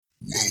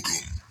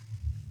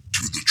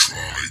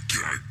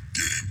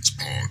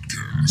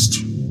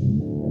Podcast.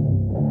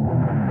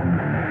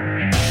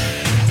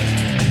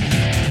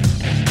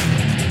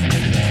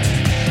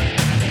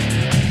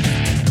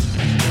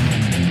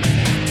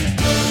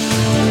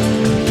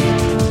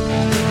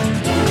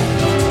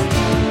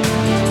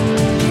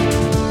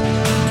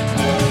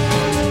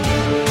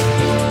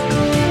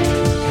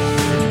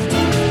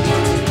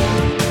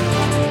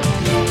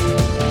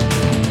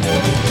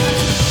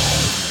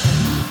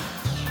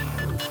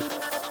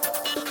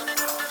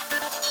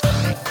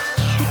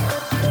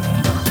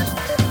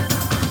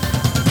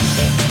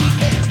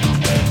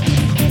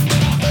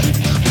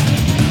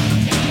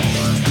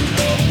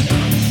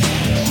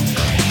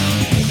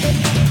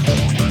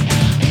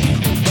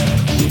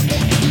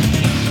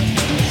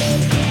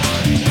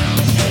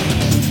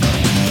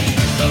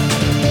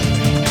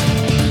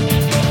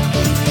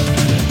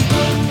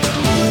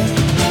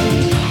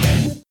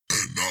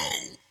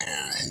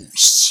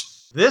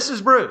 This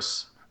is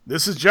Bruce.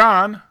 This is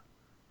John.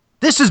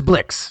 This is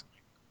Blix.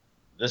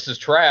 This is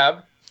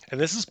Trav. And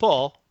this is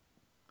Paul.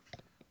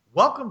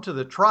 Welcome to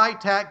the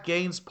TriTac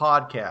Gains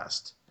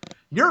Podcast,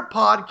 your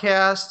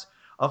podcast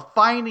of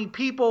finding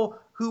people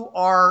who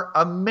are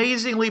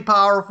amazingly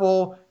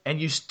powerful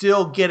and you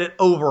still get it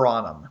over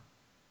on them.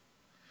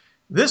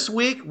 This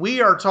week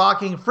we are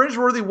talking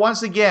Fringeworthy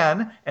once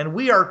again, and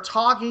we are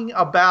talking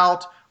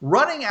about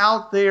running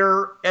out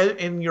there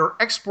in your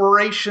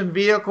exploration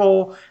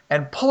vehicle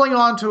and pulling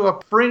onto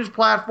a fringe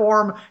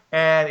platform,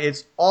 and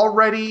it's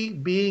already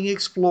being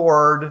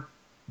explored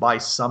by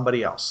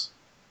somebody else.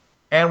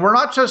 And we're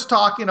not just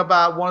talking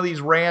about one of these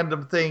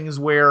random things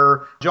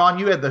where, John,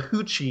 you had the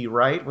hoochie,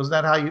 right? Wasn't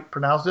that how you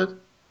pronounced it?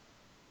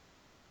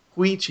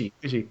 Huichi,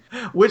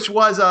 which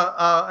was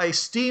a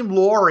steam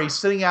lorry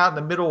sitting out in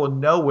the middle of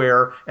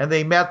nowhere, and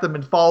they met them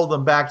and followed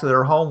them back to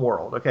their home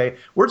world, okay?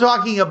 We're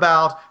talking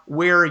about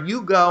where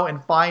you go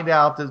and find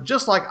out that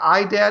just like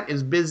IDET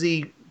is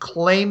busy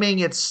claiming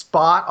its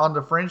spot on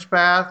the fringe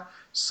path,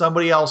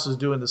 somebody else is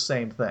doing the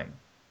same thing.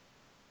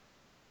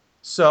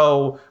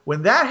 So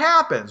when that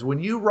happens, when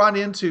you run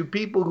into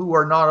people who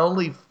are not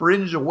only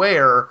fringe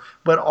aware,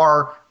 but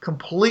are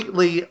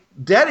completely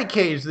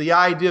dedicated to the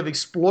idea of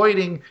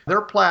exploiting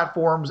their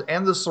platforms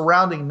and the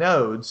surrounding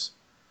nodes,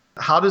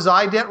 how does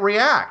IDET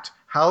react?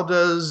 How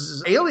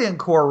does Alien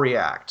Core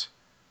react?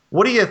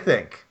 What do you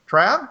think,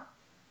 Trav?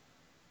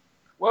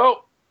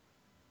 Well,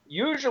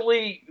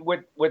 usually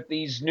with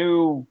these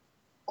new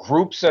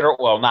groups that are,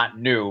 well, not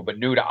new, but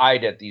new to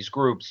IDET, these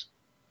groups,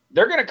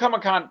 they're going to come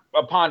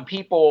upon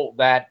people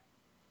that,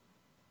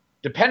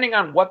 depending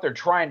on what they're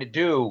trying to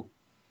do,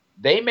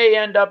 they may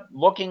end up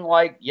looking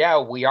like, yeah,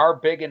 we are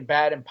big and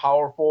bad and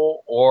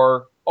powerful,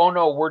 or, oh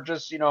no, we're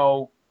just,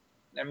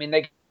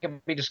 they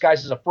can be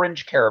disguised as a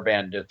fringe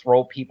caravan to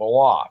throw people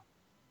off.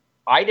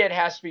 IDET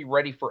has to be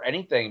ready for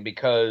anything,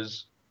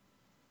 because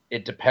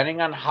it,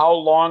 depending on how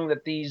long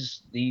that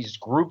these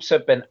groups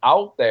have been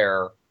out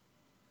there,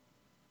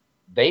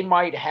 they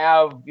might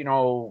have,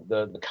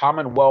 the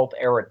Commonwealth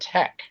era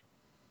tech,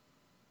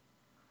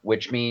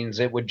 which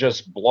means it would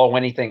just blow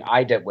anything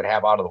IDET would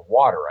have out of the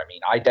water. I mean,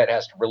 IDET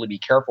has to really be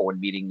careful when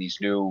meeting these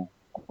new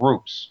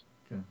groups.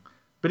 Okay.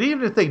 But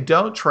even if they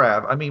don't,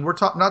 Trav, I mean, we're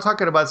not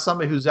talking about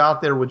somebody who's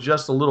out there with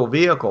just a little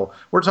vehicle.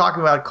 We're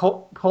talking about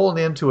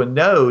pulling into a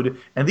node,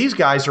 and these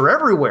guys are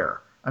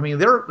everywhere. I mean,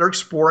 they're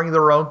exploring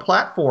their own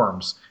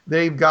platforms.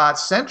 They've got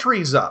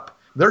sentries up.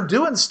 They're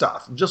doing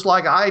stuff, just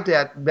like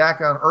IDET back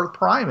on Earth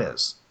Prime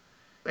is.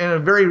 In a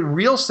very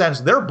real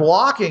sense, they're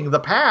blocking the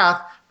path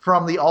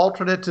from the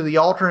alternate to the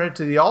alternate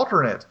to the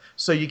alternate.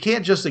 So you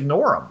can't just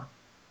ignore them.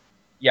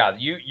 Yeah,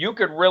 you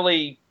could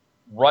really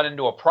run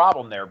into a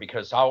problem there,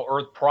 because how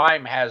Earth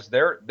Prime has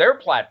their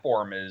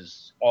platform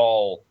is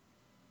all,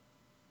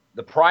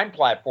 the Prime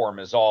platform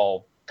is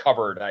all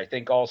covered. I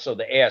think also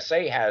the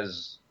ASA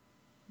has,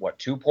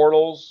 2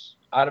 portals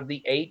out of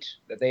the 8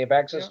 that they have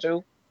access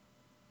to?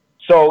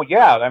 So,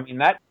 yeah, I mean,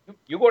 that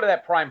you go to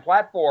that Prime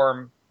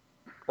platform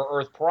for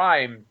Earth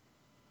Prime,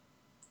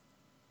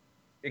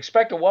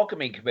 expect a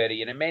welcoming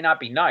committee, and it may not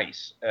be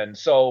nice. And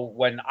so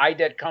when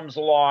IDET comes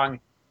along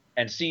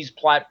and sees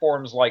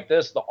platforms like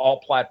this, the all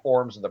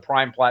platforms and the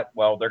Prime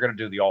well, they're going to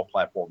do the all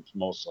platforms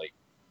mostly.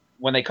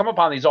 When they come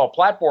upon these all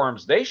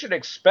platforms, they should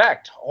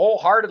expect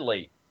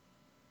wholeheartedly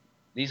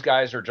these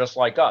guys are just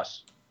like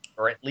us,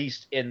 or at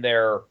least in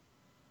their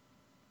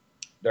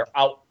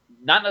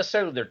not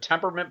necessarily their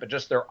temperament, but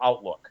just their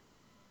outlook.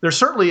 They're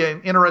certainly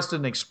interested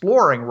in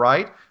exploring,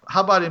 right?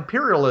 How about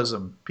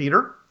imperialism,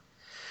 Peter?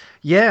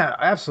 Yeah,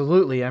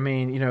 absolutely. I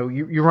mean,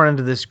 you run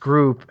into this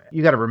group,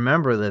 you got to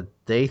remember that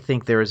they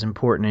think they're as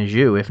important as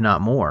you, if not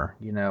more,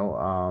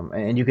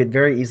 and you could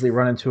very easily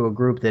run into a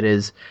group that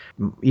is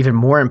even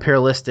more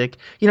imperialistic.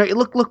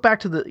 Look back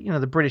to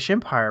the British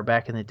Empire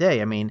back in the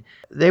day. I mean,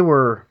 they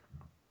were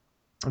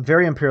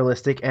very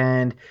imperialistic,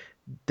 and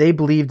they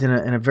believed in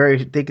a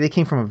very, they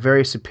came from a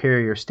very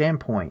superior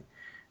standpoint.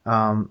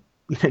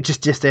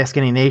 Just ask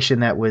any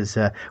nation that was,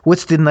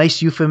 what's the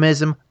nice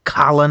euphemism?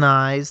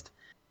 Colonized.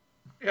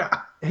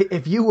 Yeah.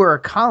 If you were a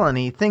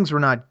colony, things were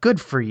not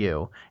good for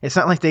you. It's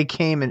not like they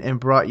came and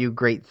brought you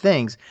great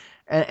things.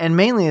 And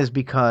mainly is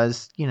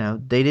because,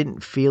 they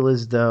didn't feel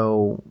as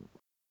though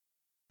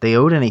they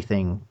owed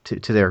anything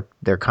to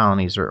their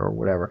colonies or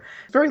whatever.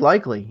 Very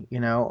likely, we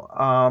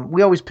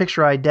always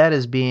picture IDET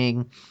as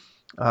being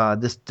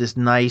this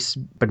nice,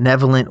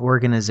 benevolent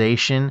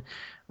organization.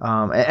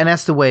 And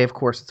that's the way, of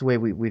course, it's the way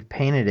we've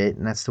painted it,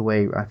 and that's the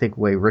way, I think,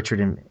 way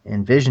Richard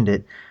envisioned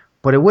it.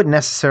 But it wouldn't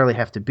necessarily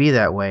have to be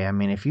that way. I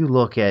mean, if you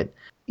look at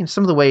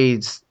some of the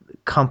ways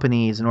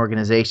companies and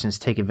organizations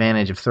take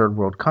advantage of third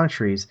world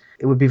countries,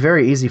 it would be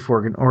very easy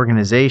for an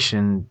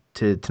organization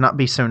to not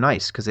be so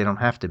nice because they don't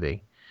have to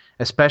be,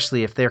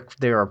 especially if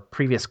they're a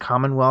previous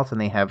Commonwealth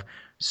and they have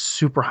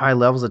super high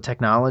levels of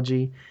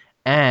technology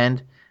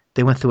and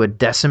they went through a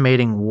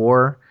decimating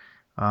war.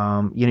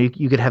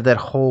 You could have that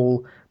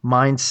whole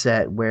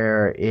mindset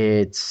where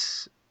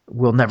it's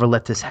we'll never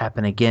let this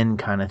happen again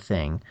kind of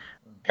thing.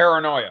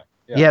 Paranoia.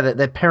 Yeah,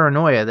 that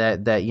paranoia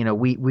that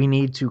we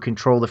need to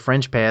control the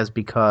fringe paths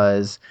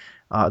because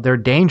they're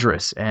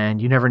dangerous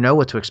and you never know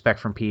what to expect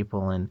from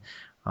people, and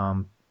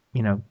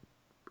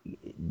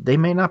they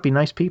may not be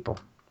nice people.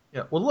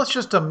 Yeah. Well, let's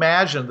just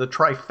imagine the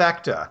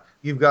trifecta.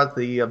 You've got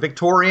the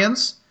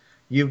Victorians,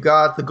 you've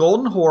got the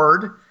Golden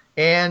Horde,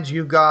 and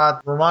you've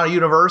got Romana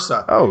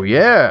Universa. Oh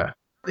yeah.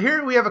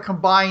 Here we have a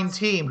combined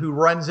team who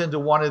runs into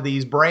one of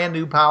these brand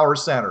new power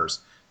centers.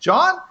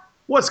 John,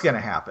 what's going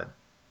to happen?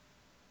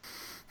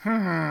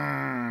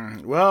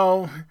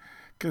 Well,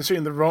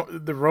 considering the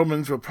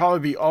Romans will probably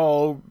be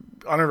all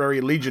honorary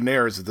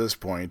legionnaires at this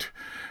point,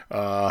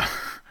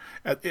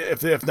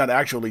 if not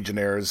actual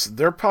legionnaires,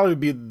 they'll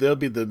be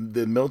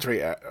the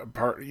military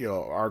part,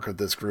 arc of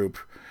this group.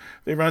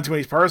 They run into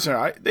any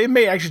person, they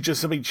may actually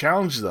just simply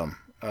challenge them.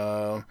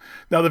 Now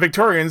the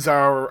Victorians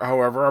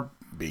however,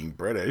 being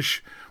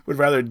British, would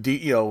rather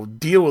deal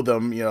with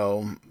them,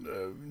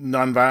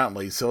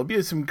 non-violently. So it'll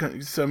be some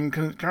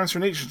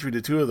consternation between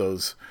the two of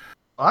those.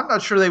 I'm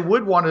not sure they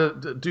would want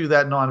to do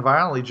that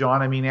non-violently,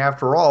 John. I mean,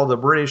 after all, the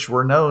British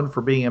were known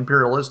for being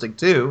imperialistic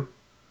too.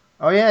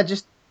 Oh yeah,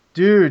 just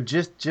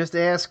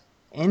ask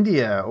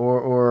India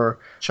or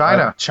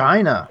China.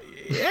 China.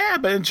 Yeah,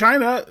 but in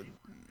China,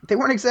 they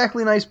weren't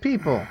exactly nice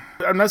people.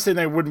 I'm not saying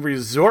they wouldn't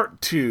resort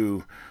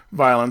to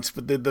violence,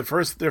 but their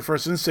first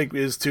instinct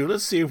is to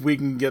let's see if we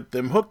can get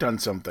them hooked on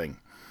something.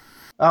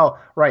 Oh,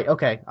 right.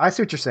 Okay, I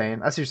see what you're saying.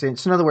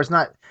 So in other words,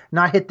 not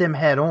hit them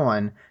head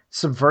on,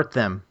 subvert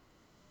them.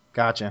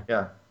 Gotcha.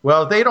 Yeah.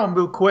 Well, if they don't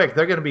move quick,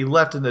 they're going to be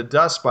left in the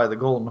dust by the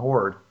Golden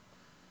Horde.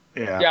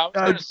 Yeah. I was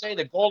going to say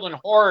the Golden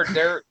Horde.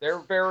 They're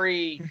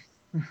very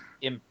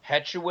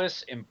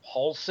impetuous,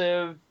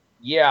 impulsive.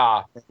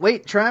 Yeah.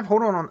 Wait, Trav,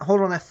 hold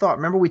on that thought.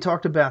 Remember we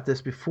talked about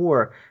this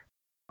before.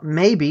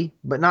 Maybe,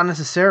 but not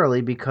necessarily,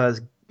 because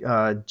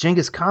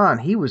Genghis Khan,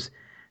 he was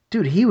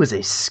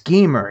a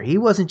schemer. He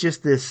wasn't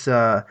just this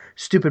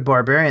stupid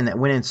barbarian that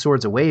went in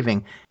swords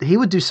a-waving. He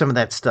would do some of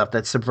that stuff,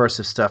 that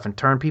subversive stuff, and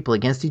turn people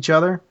against each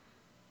other.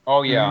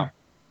 Oh, yeah.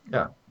 Mm-hmm.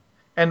 Yeah.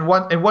 And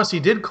once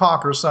he did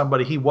conquer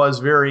somebody, he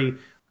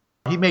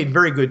made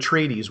very good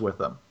treaties with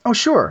them. Oh,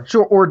 sure.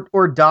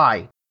 Or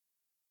die.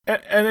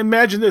 And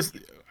imagine this.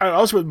 I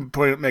also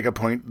would make a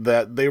point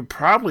that they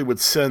probably would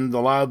send a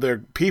lot of their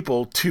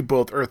people to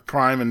both Earth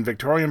Prime and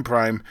Victorian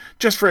Prime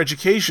just for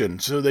education,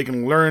 so they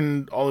can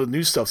learn all the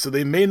new stuff. So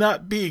they may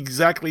not be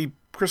exactly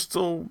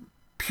crystal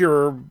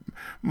pure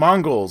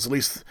Mongols, at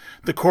least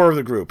the core of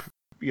the group,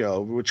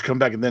 which come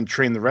back and then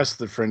train the rest of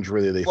the fringe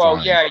where they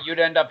find. Yeah, you'd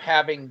end up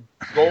having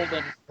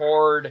Golden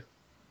Horde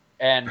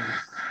and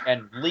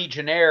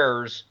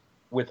Legionnaires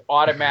with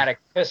automatic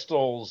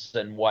pistols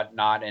and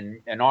whatnot, and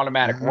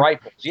automatic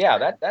rifles.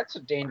 Yeah, that's a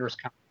dangerous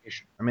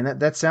combination. I mean,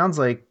 that sounds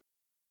like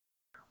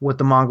what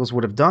the Mongols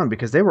would have done,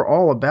 because they were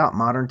all about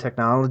modern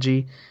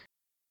technology.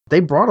 They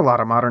brought a lot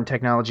of modern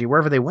technology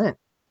wherever they went.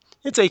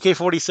 It's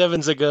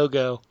AK-47s a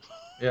go-go.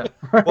 Yeah.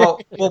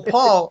 Well,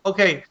 Paul,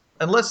 okay,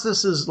 unless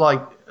this is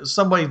like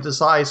somebody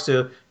decides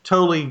to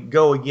totally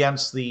go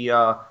against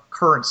the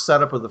current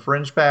setup of the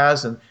fringe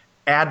paths and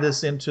add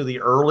this into the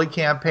early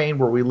campaign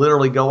where we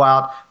literally go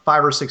out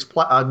 5 or 6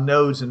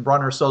 nodes and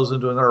run ourselves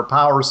into another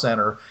power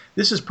center.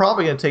 This is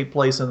probably going to take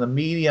place in the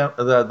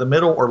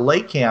middle or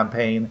late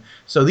campaign.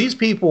 So these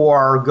people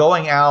are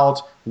going out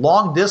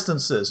long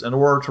distances in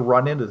order to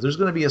run into this. There's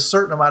going to be a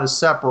certain amount of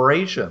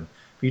separation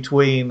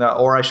between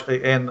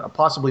and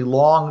possibly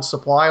long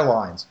supply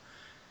lines.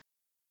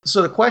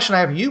 So the question I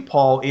have for you,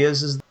 Paul,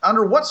 is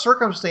under what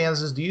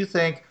circumstances do you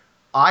think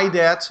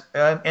IDET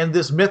and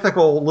this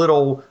mythical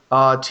little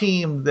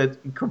team that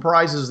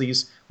comprises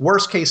these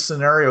worst-case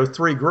scenario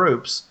 3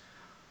 groups,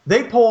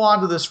 they pull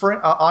onto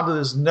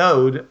this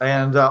node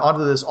and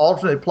onto this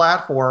alternate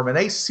platform, and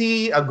they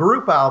see a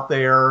group out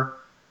there.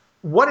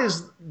 What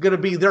is going to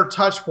be their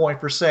touch point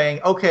for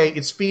saying, okay,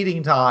 it's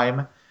feeding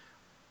time?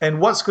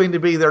 And what's going to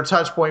be their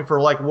touch point for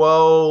like,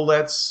 whoa,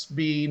 let's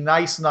be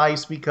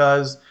nice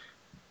because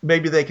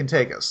maybe they can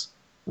take us?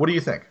 What do you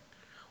think?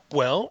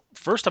 Well,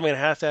 first I'm going to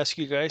have to ask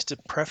you guys to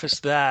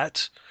preface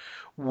that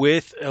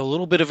with a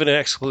little bit of an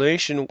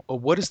explanation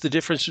of what is the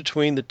difference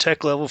between the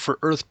tech level for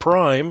Earth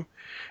Prime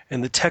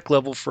and the tech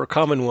level for a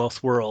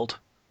Commonwealth world.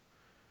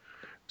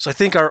 So I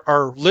think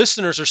our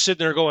listeners are sitting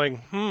there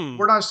going,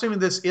 We're not assuming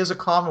this is a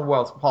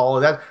Commonwealth,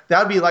 Paula.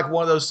 That'd be like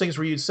one of those things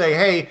where you'd say,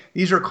 hey,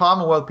 these are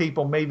Commonwealth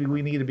people. Maybe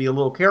we need to be a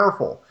little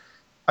careful.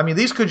 I mean,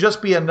 these could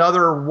just be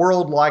another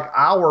world like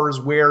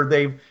ours where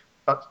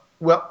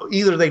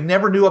either they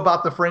never knew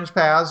about the fringe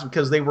paths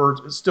because they were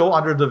still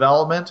under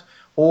development,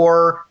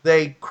 or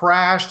they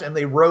crashed and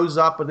they rose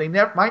up, but they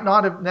might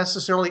not have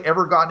necessarily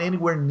ever gotten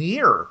anywhere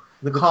near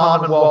the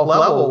Commonwealth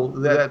level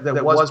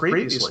that was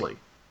previously.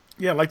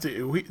 Yeah, like the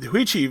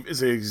Huichi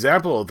is an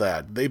example of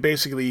that.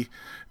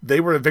 They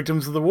were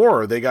victims of the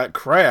war. They got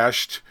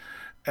crashed,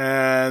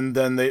 and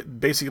then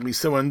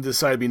someone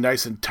decided to be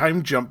nice and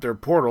time jumped their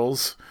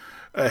portals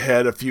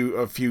ahead a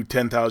few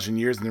 10,000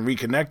 years and then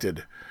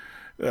reconnected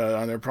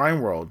on their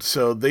prime world.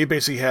 So they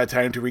basically had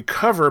time to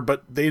recover,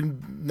 but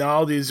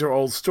now these are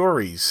old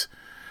stories,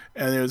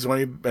 and it was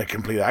only a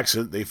complete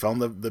accident they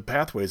found the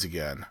pathways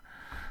again.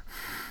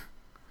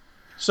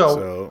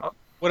 So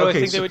what do I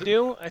think they would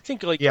do? I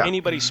think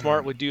anybody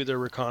smart would do their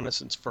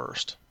reconnaissance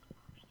first.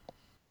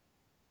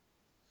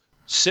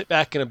 Sit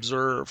back and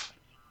observe.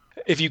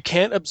 If you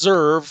can't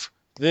observe,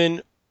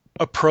 then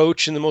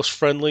approach in the most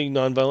friendly,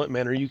 nonviolent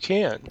manner you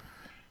can.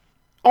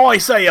 I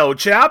say, old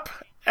chap.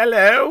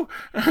 Hello.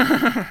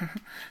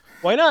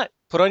 Why not?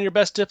 Put on your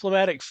best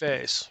diplomatic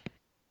face.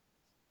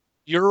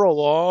 You're a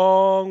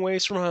long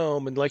ways from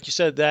home, and like you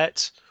said,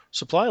 that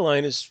supply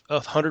line is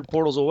 100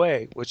 portals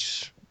away,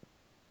 which...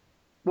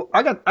 Well,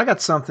 I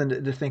got something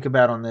to think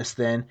about on this.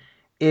 Then,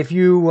 if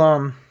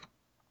you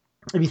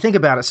think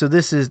about it, so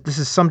this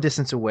is some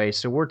distance away.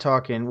 So we're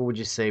talking, what would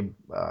you say,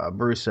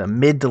 Bruce? A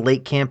mid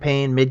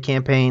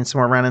campaign,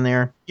 somewhere around in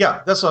there.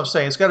 Yeah, that's what I'm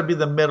saying. It's got to be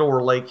the middle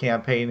or late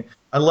campaign,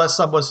 unless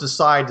someone's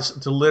decided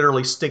to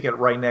literally stick it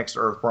right next to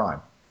Earth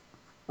Prime.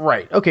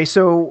 Right. Okay.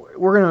 So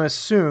we're going to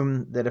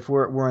assume that if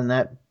we're in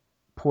that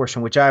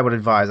portion, which I would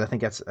advise, I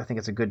think it's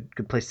a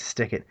good place to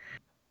stick it.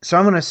 So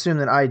I'm going to assume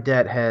that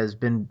IDET has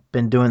been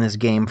doing this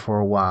game for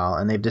a while,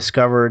 and they've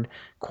discovered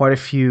quite a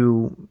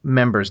few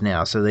members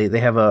now. So they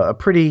have a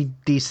pretty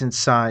decent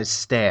sized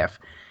staff,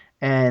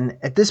 and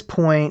at this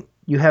point,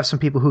 you have some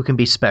people who can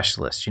be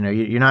specialists. You know,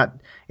 you're not.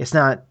 It's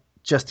not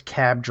just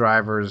cab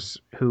drivers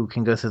who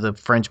can go through the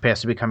fringe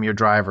paths to become your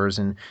drivers,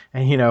 and I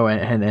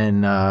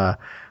don't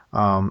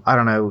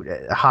know,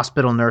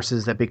 hospital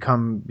nurses that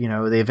become,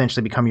 they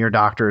eventually become your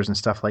doctors and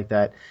stuff like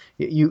that.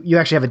 You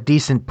actually have a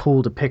decent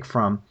pool to pick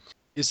from.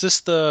 Is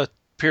this the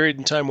period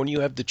in time when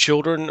you have the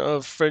children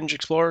of Fringe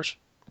explorers?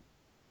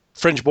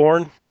 Fringe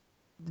born?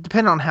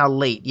 Depending on how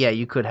late, yeah,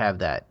 you could have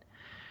that.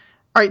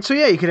 All right, so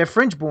yeah, you could have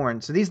Fringe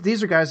born. So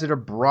these are guys that are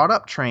brought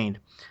up trained.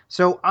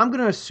 So I'm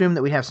going to assume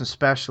that we have some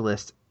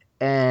specialists,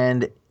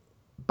 and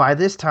by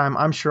this time,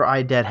 I'm sure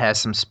IDET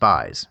has some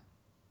spies.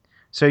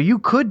 So you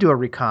could do a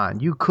recon.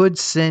 You could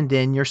send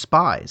in your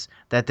spies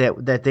that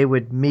they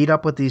would meet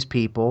up with these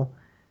people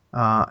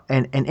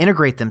and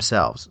integrate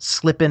themselves,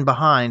 slip in,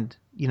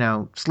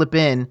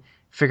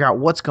 figure out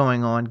what's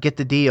going on, get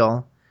the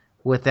deal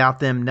without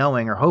them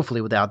knowing, or hopefully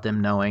without them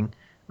knowing,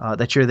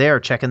 that you're there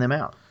checking them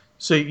out.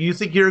 So you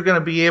think you're going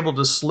to be able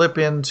to slip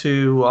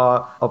into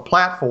a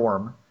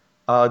platform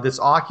that's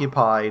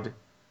occupied?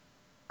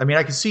 I mean,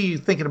 I can see you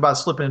thinking about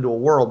slipping into a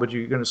world, but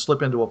you're going to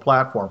slip into a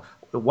platform.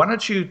 Why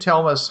don't you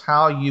tell us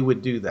how you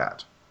would do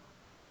that?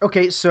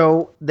 Okay,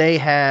 so they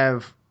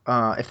have,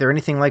 if they're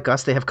anything like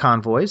us, they have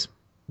convoys.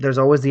 There's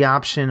always the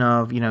option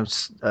of,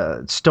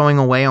 stowing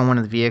away on one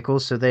of the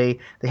vehicles. So they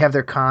have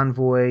their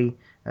convoy.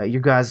 You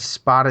guys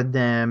spotted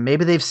them.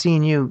 Maybe they've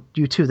seen you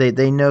too.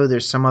 They know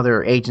there's some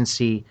other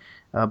agency,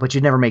 but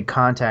you never made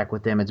contact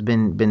with them. It's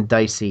been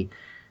dicey.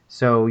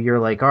 So you're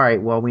like, all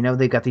right, well, we know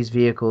they got these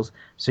vehicles.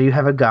 So you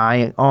have a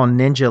guy, all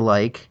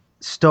ninja-like,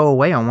 stow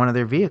away on one of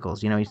their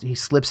vehicles. He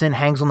slips in,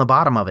 hangs on the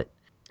bottom of it.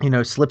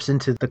 Slips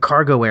into the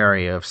cargo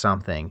area of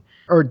something.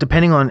 Or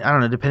depending on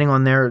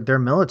their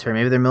military.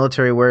 Maybe their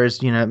military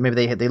wears,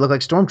 maybe they look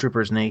like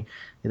stormtroopers and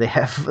they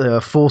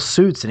have full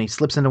suits, and he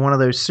slips into one of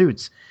those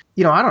suits.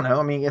 I don't know.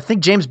 I mean, I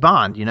think James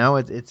Bond,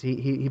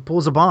 he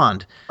pulls a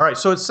Bond. All right.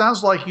 So it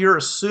sounds like you're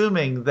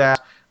assuming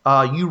that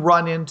you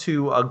run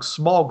into a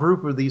small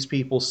group of these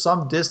people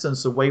some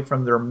distance away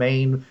from their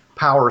main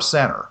power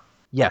center.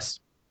 Yes.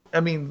 I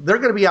mean, they're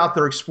going to be out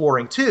there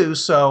exploring too,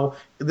 so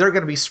they're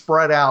going to be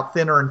spread out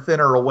thinner and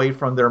thinner away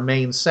from their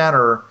main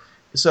center.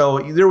 So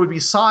there would be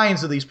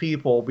signs of these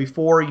people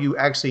before you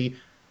actually.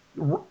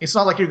 It's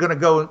not like you're going to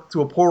go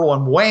to a portal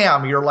and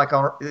wham, you're like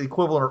on the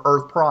equivalent of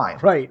Earth Prime.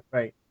 Right.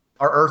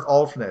 Or Earth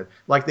Alternate.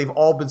 Like they've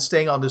all been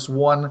staying on this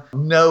one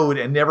node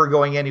and never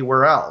going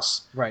anywhere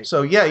else. Right.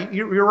 So yeah,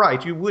 you're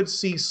right. You would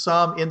see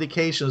some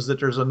indications that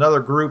there's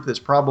another group that's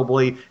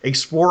probably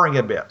exploring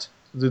a bit.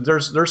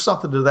 There's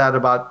something to that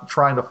about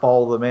trying to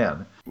follow them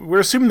in.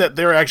 We're assuming that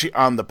they're actually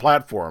on the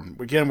platform.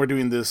 Again, we're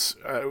doing this.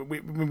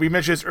 We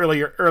mentioned this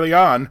early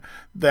on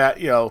that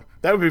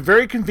that would be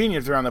very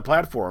convenient if they're on the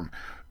platform.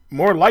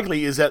 more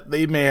likely is that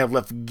they may have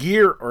left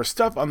gear or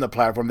stuff on the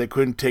platform they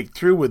couldn't take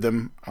through with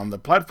them on the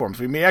platform.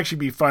 So we may actually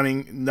be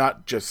finding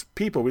not just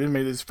people, we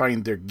may just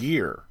find their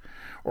gear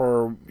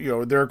or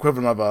their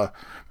equivalent of a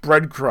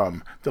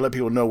breadcrumb to let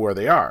people know where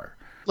they are.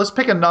 Let's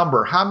pick a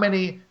number. How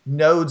many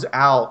nodes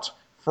out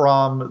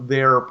from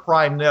their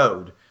prime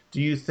node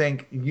do you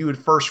think you would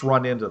first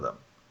run into them?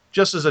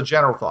 Just as a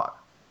general thought.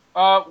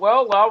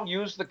 Well, I'll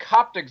use the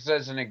Coptics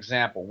as an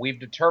example. We've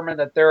determined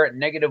that they're at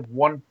negative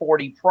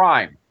 140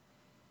 prime.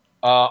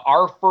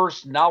 Our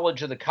first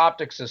knowledge of the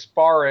Coptics as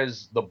far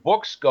as the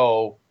books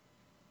go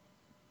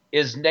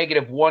is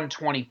negative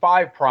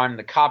 125 prime,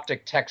 the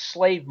Coptic Tech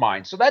slave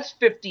mine. So that's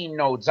 15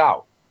 nodes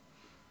out.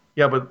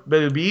 Yeah, but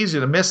it'd be easy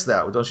to miss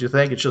that, don't you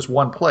think? It's just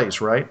one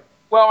place, right?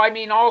 Well, I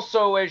mean,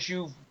 also as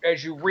you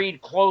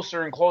read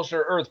closer and closer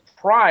to Earth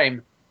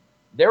prime,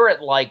 they're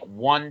at like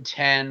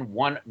 110,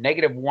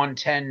 negative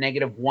 110,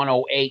 negative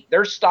 108.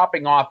 They're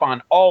stopping off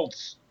on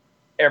alts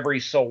every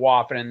so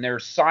often, and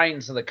there's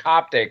signs of the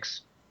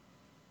Coptics.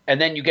 And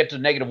then you get to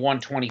negative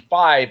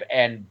 125,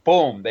 and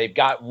boom, they've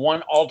got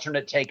one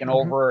alternate taken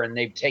over, and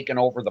they've taken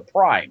over the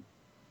prime.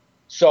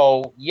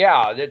 So,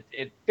 yeah,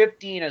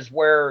 15 is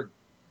where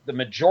the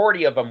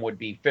majority of them would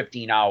be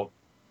 15 out.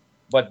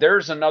 But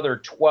there's another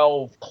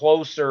 12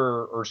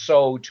 closer or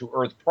so to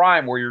Earth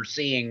prime where you're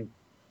seeing,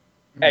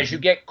 as you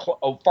get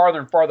farther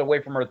and farther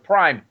away from Earth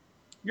prime,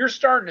 you're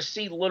starting to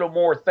see little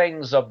more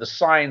things of the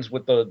signs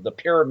with the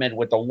pyramid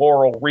with the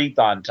laurel wreath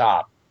on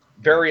top.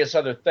 Various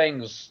other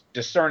things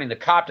discerning the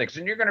Coptics,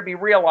 and you're going to be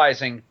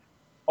realizing,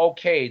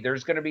 okay,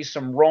 there's going to be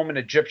some Roman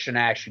Egyptian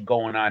action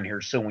going on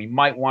here soon. We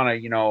might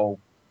want to,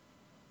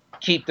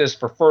 keep this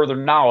for further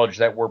knowledge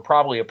that we're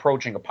probably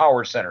approaching a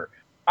power center.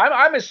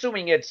 I'm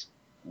assuming it's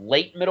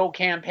late middle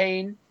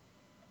campaign,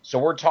 so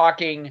we're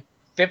talking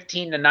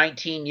 15 to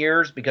 19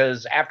 years,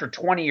 because after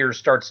 20 years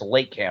starts the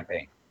late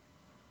campaign.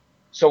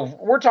 So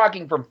we're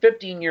talking from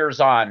 15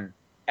 years on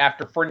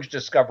after Fringe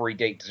Discovery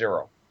Date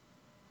 0.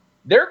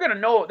 They're going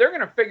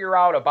to figure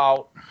out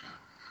about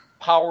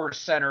power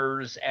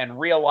centers and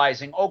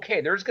realizing,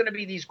 okay, there's going to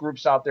be these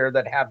groups out there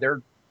that have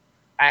their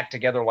act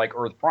together like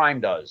Earth Prime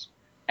does,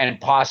 and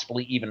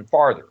possibly even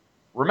farther.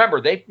 Remember,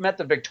 they met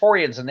the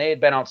Victorians and they had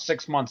been out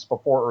 6 months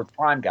before Earth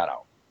Prime got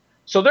out.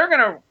 So they're going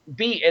to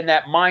be in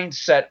that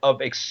mindset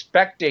of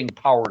expecting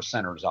power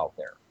centers out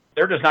there.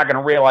 They're just not going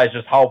to realize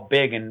just how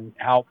big and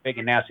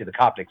nasty the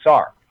Coptics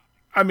are.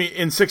 I mean,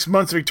 in 6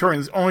 months,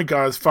 Victorians only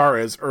got as far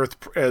as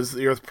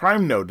the Earth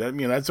Prime node. I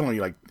mean, that's only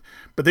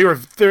but they were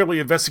thoroughly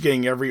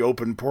investigating every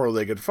open portal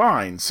they could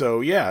find. So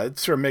yeah, it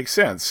sort of makes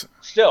sense.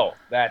 Still,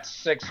 that's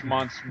 6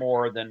 months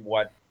more than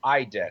what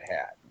IDET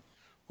had.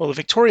 Well, the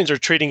Victorians are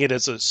treating it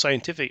as a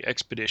scientific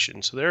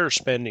expedition, so they're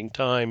spending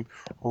time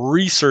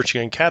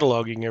researching and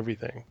cataloging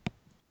everything.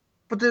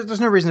 But there's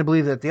no reason to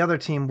believe that the other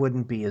team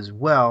wouldn't be as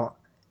well.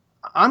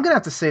 I'm going to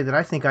have to say that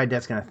I think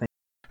IDET's going to think.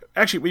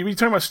 Actually, when you're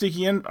talking about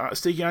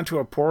sneaking onto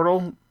a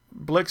portal,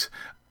 Blix,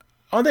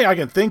 only thing I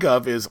can think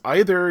of is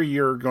either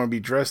you're going to be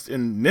dressed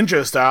in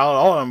ninja style,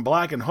 all in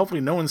black, and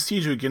hopefully no one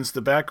sees you against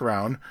the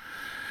background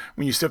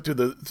when you step through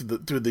the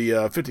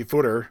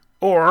 50-footer,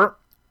 or,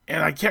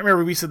 and I can't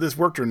remember if we said this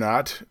worked or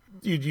not,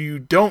 you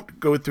don't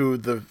go through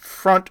the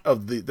front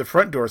of the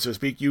front door, so to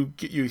speak. You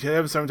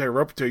have some type of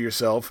rope to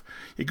yourself.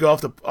 You go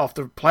off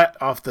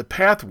the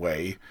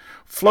pathway,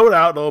 float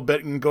out a little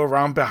bit, and go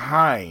around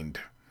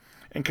behind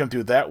and come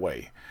through that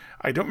way.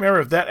 I don't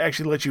remember if that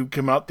actually lets you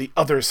come out the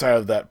other side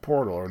of that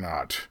portal or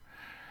not.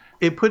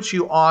 It puts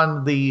you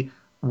on the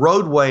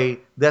roadway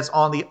that's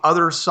on the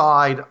other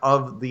side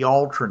of the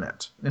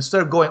alternate.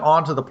 Instead of going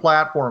onto the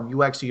platform,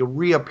 you actually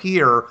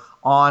reappear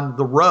on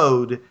the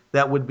road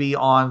that would be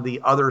on the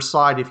other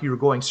side if you were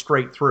going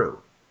straight through.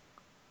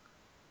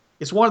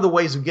 It's one of the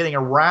ways of getting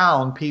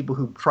around people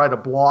who try to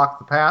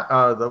block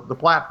the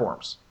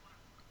platforms.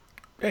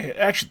 Hey,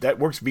 actually, that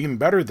works even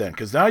better then,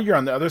 because now you're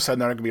on the other side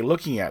they're not going to be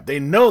looking at. They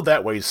know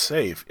that way is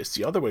safe. It's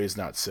the other way is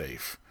not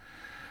safe.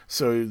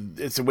 So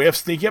it's a way of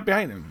sneaking up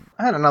behind them.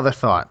 I had another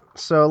thought.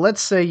 So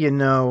let's say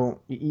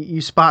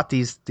you spot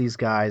these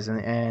guys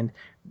and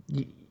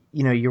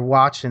you're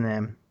watching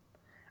them,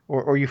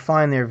 or you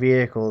find their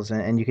vehicles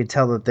and you can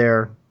tell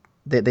that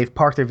they've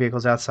parked their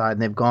vehicles outside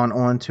and they've gone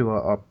onto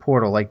a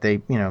portal like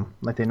they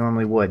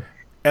normally would.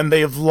 And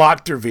they've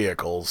locked their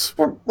vehicles.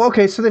 Well,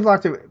 okay, so they've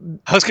locked their...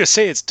 I was going to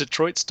say it's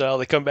Detroit style.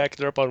 They come back,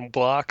 they're up on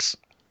blocks.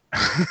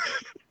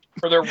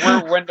 Or their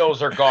rear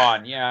windows are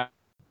gone, yeah.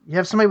 You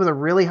have somebody with a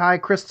really high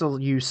crystal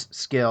use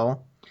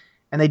skill,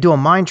 and they do a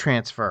mind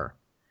transfer,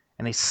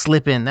 and they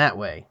slip in that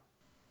way.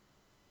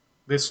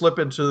 They slip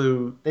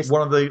into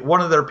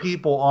one of their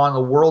people on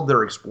the world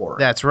they're exploring.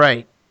 That's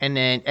right. And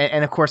then,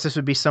 and of course, this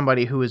would be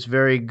somebody who is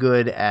very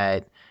good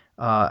at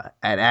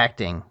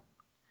acting.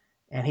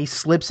 And he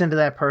slips into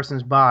that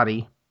person's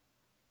body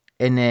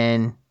and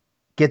then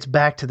gets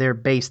back to their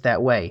base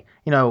that way.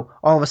 All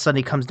of a sudden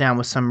he comes down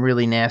with some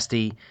really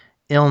nasty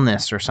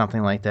illness or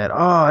something like that. Oh,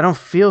 I don't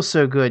feel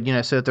so good.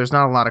 So that there's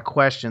not a lot of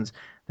questions.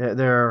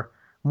 They're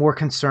more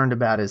concerned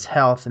about his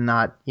health and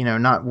not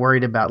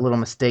worried about little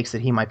mistakes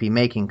that he might be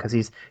making because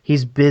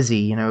he's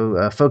busy,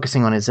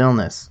 focusing on his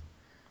illness.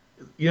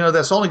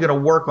 That's only going to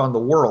work on the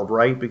world,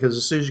 right? Because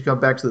as soon as you come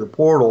back to the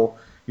portal,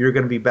 you're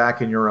going to be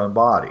back in your own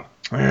body.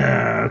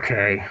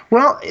 Okay.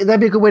 Well,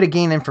 that'd be a good way to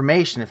gain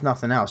information, if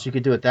nothing else. You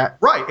could do it that.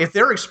 Right. If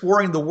they're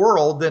exploring the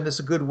world, then it's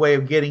a good way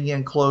of getting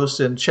in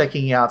close and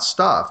checking out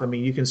stuff. I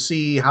mean, you can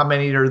see how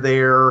many are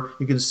there.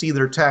 You can see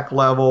their tech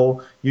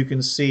level. You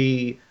can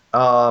see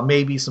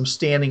maybe some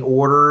standing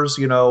orders.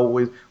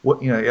 With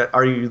what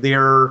are you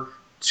there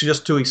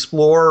just to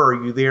explore? Or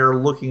are you there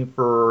looking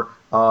for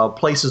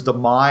places to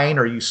mine?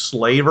 Are you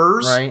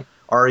slavers? Right.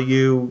 Are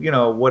you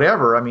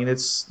whatever? I mean,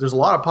 there's a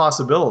lot of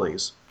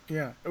possibilities.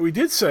 Yeah, we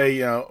did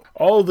say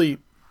all the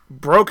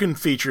broken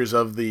features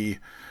of the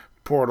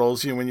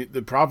portals,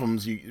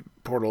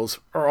 portals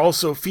are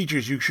also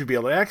features you should be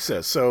able to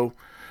access. So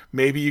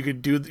maybe you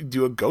could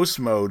do a ghost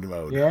mode.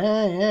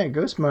 Yeah,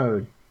 ghost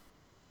mode.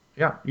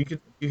 Yeah, you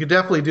could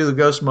definitely do the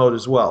ghost mode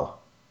as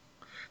well.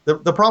 The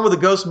problem with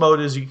the ghost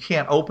mode is you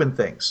can't open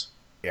things.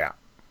 Yeah,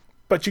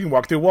 but you can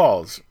walk through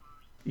walls.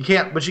 You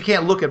can't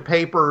look at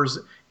papers,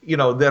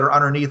 that are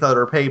underneath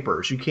other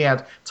papers. You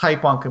can't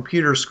type on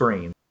computer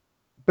screen.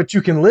 But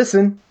you can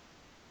listen.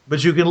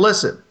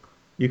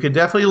 You can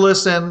definitely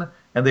listen,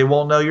 and they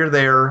won't know you're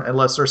there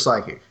unless they're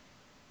psychic.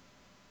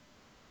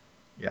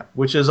 Yeah,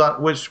 which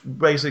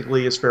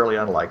basically is fairly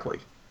unlikely.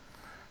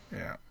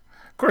 Yeah.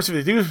 Of course, if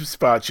they do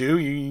spot you,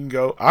 you can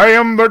go, "I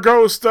am the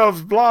ghost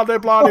of blah blah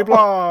blah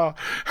blah."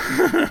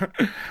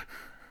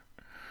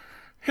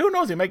 Who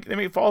knows? They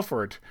may fall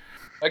for it.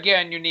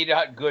 Again, you need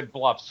a good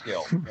bluff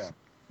skill.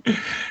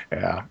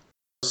 Yeah.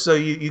 So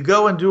you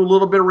go and do a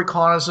little bit of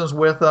reconnaissance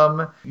with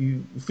them.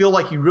 You feel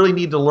like you really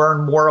need to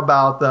learn more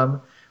about them.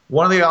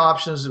 One of the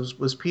options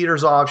was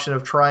Peter's option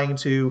of trying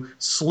to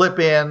slip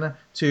in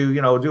to,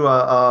 do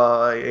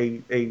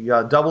a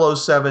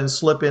 007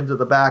 slip into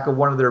the back of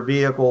one of their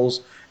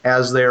vehicles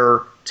as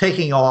they're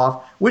taking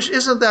off, which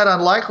isn't that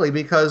unlikely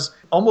because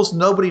almost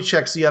nobody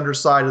checks the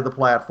underside of the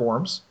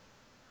platforms.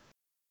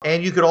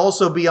 And you could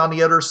also be on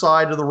the other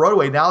side of the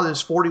roadway. Now that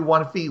it's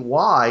 41 feet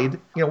wide,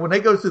 when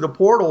they go through the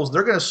portals,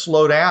 they're going to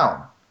slow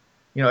down,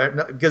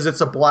 because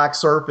it's a black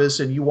surface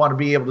and you want to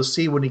be able to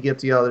see when you get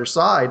to the other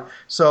side.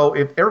 So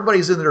if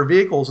everybody's in their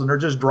vehicles and they're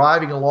just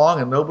driving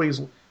along and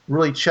nobody's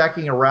really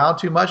checking around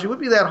too much, it would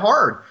be that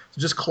hard to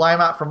just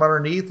climb out from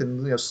underneath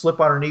and slip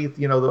underneath,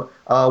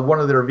 one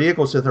of their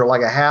vehicles if they're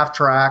like a half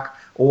track,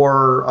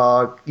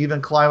 or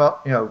even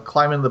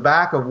climb in the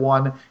back of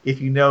one if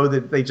you know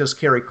that they just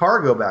carry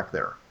cargo back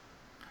there.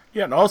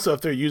 Yeah, and also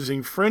if they're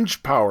using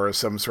fringe power of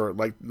some sort,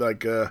 like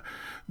the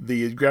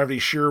gravity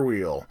shear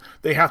wheel,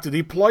 they have to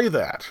deploy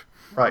that.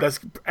 Right. That's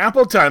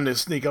ample time to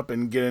sneak up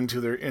and get into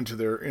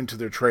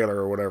their trailer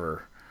or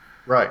whatever.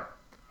 Right.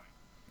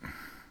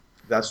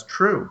 That's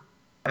true,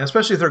 and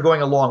especially if they're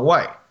going a long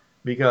way,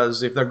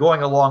 because if they're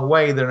going a long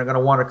way, then they're going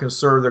to want to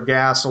conserve their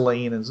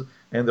gasoline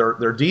and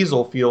their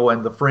diesel fuel,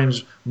 and the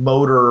fringe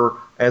motor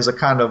as a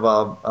kind of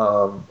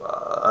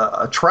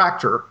a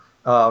tractor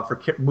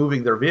for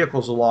moving their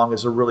vehicles along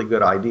is a really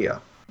good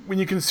idea. When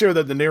you consider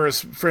that the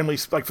nearest friendly,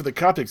 like for the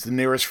Coptics, the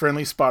nearest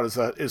friendly spot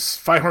is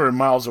 500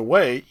 miles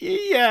away,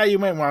 yeah, you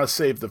might want to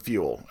save the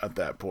fuel at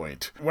that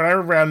point. When I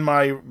ran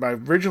my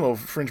original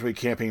Fringeway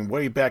camping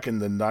way back in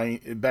the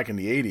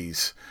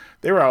 80s,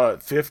 they were out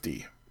at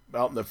 50,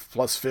 out in the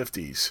plus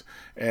 50s,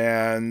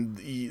 and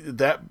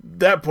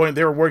that point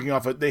they were working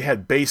off they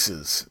had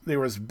bases. The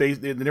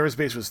nearest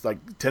base was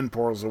like 10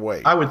 portals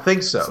away. I would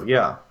think so,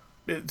 yeah.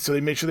 So they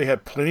made sure they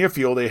had plenty of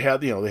fuel. They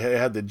had, they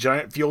had the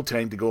giant fuel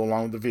tank to go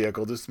along with the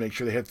vehicle, just to make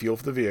sure they had fuel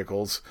for the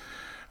vehicles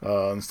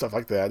and stuff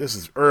like that. This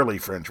is early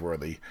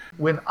Fringeworthy.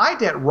 When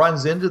IDET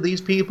runs into these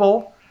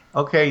people,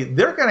 okay,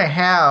 they're going to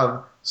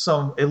have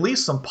at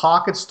least some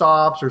pocket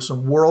stops or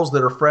some worlds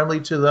that are friendly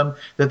to them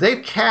that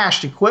they've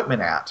cached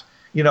equipment at,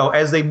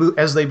 as they've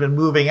been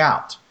moving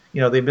out.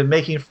 They've been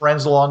making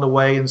friends along the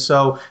way, and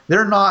so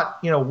they're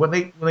not,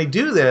 when they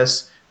do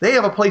this, they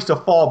have a place to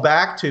fall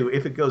back to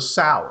if it goes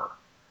sour.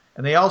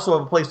 And they also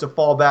have a place to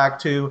fall back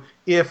to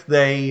if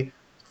they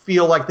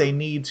feel like they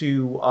need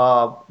to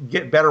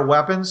get better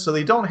weapons, so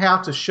they don't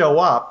have to show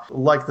up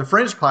like the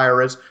Fringe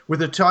Pirates with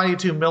the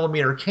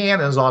 22mm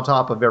cannons on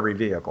top of every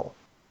vehicle.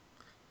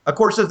 Of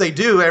course, if they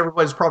do,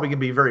 everybody's probably going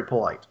to be very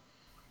polite.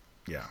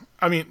 Yeah.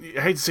 I mean,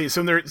 I hate to say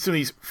some of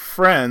these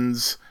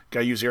friends,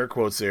 gotta use air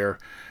quotes there,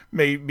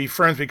 may be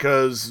friends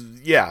because,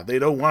 they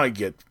don't want to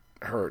get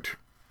hurt.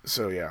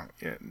 So, yeah,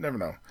 never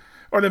know.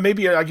 Or then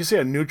maybe, like you say,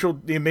 a neutral,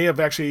 they may have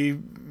actually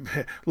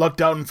lucked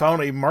out and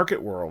found a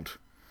market world.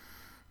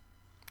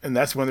 And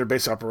that's one of their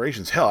base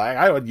operations. Hell,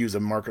 I would use a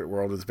market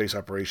world as base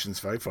operations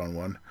if I found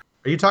one.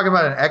 Are you talking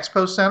about an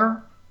expo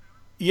center?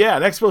 Yeah,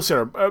 an expo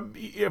center.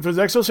 If it was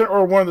an expo center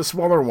or one of the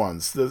smaller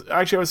ones.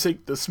 Actually, I would say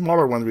the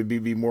smaller ones would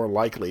be more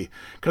likely.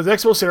 Because the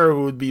expo center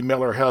would be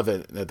Meller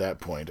Heaven at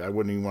that point. I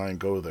wouldn't even want to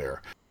go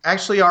there.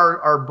 Actually,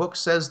 our book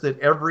says that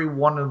every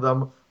one of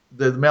them,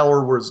 the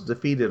Meller was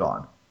defeated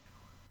on.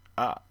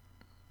 Ah.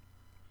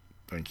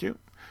 Thank you.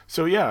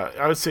 So yeah,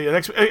 I would say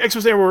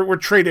Expos were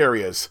trade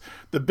areas.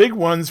 The big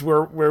ones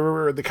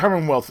were the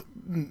Commonwealth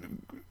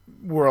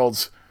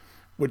worlds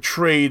would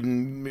trade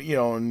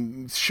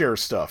and share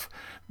stuff.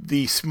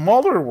 The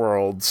smaller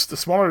worlds, the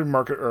smaller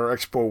market or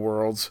expo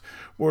worlds,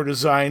 were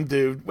designed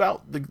to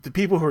the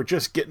people who are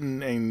just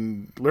getting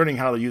and learning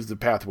how to use the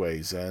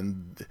pathways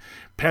and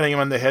patting them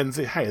on the head and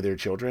say, "Hi there,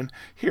 children.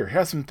 Here,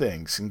 have some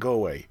things and go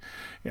away."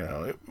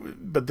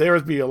 But there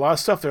would be a lot of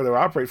stuff there to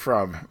operate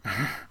from.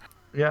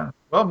 Yeah.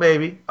 Well,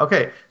 maybe.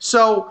 Okay.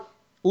 So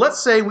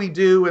let's say we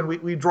do, and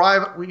we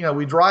drive.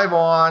 We drive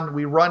on.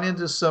 We run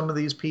into some of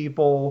these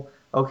people.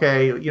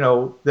 Okay,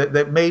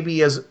 that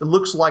maybe it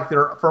looks like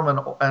they're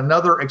from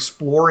another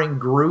exploring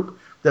group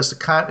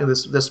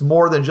that's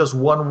more than just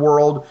one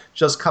world,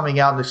 just coming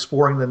out and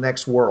exploring the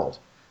next world.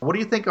 What do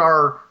you think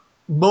our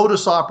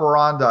modus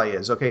operandi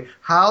is? Okay,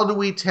 how do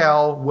we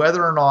tell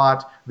whether or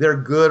not they're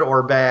good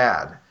or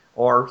bad,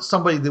 or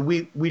somebody that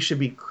we should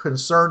be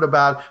concerned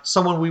about,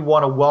 someone we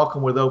want to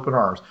welcome with open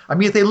arms? I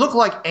mean, if they look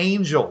like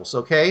angels,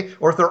 okay,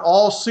 or if they're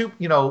all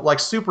like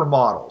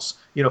supermodels.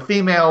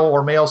 Female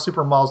or male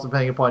supermodels,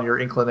 depending upon your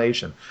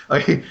inclination.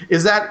 Okay,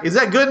 is that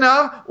good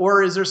enough,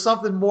 or is there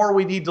something more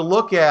we need to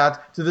look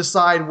at to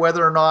decide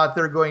whether or not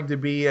they're going to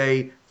be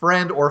a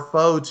friend or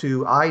foe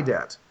to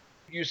IDET?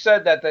 You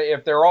said that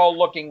if they're all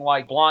looking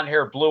like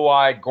blonde-haired,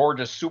 blue-eyed,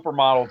 gorgeous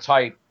supermodel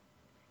type,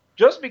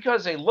 just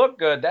because they look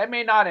good, that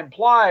may not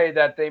imply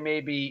that they may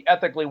be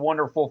ethically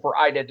wonderful for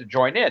IDET to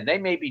join in. They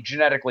may be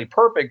genetically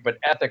perfect, but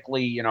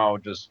ethically,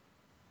 just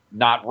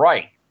not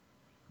right.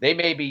 They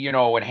may be,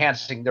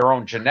 enhancing their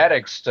own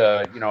genetics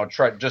to,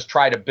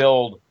 try to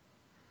build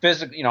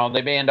physical,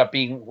 they may end up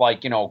being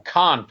like,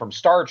 Khan from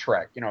Star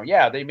Trek.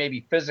 They may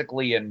be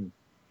physically and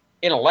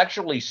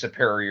intellectually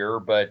superior,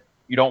 but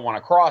you don't want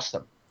to cross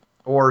them.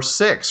 Or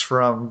Six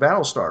from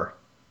Battlestar.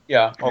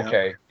 Yeah,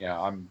 okay.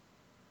 Yeah,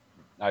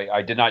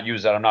 I did not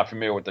use that. I'm not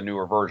familiar with the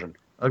newer version.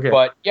 Okay.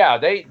 But yeah,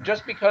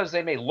 just because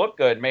they may look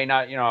good may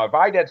not, if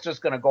IDET's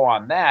just going to go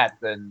on that,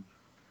 then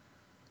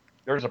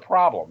there's a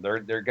problem.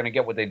 They're going to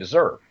get what they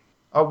deserve.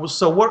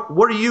 So what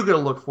are you going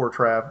to look for,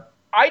 Trav?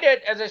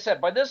 IDET, as I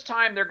said, by this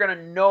time they're going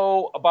to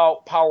know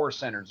about power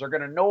centers. They're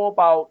going to know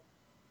about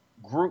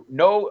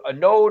a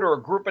node or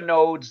a group of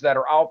nodes that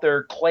are out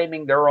there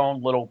claiming their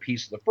own little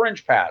piece of the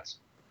fringe paths.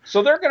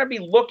 So they're going to be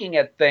looking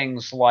at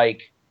things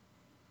like,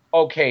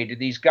 okay, do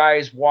these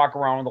guys walk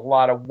around with a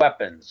lot of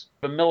weapons?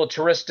 A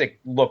militaristic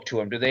look to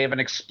them? Do they have an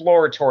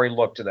exploratory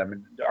look to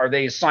them? Are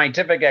they a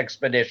scientific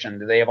expedition?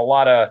 Do they have a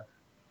lot of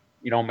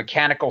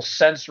mechanical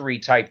sensory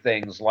type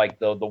things like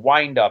the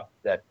wind-up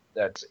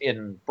that's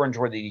in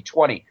Fringeworthy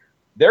D20.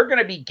 They're going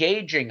to be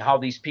gauging how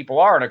these people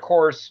are. And, of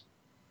course,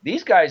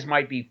 these guys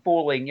might be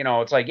fooling,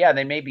 it's like, yeah,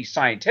 they may be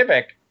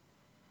scientific,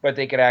 but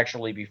they could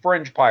actually be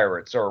fringe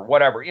pirates or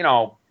whatever,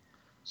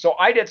 So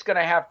IDET's going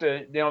to have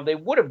to, they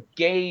would have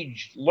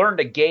learned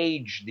to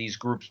gauge these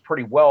groups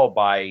pretty well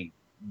by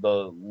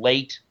the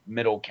late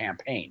middle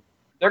campaign.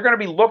 They're going to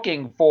be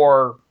looking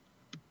for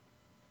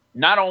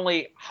not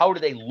only how do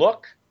they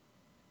look,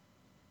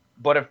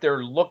 but if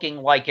they're looking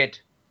like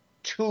it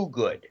too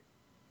good,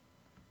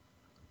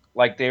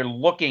 like they're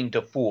looking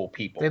to fool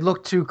people. They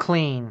look too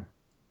clean.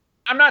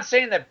 I'm not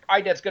saying that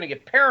IDET's going to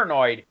get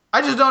paranoid.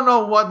 I just don't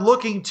know what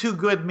looking too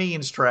good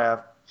means,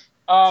 Trav.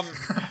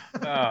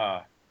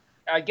 I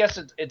guess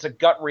it's a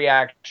gut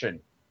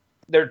reaction.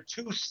 They're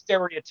too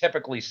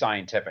stereotypically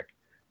scientific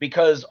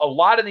because a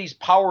lot of these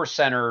power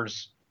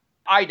centers,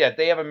 IDET,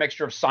 they have a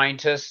mixture of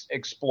scientists,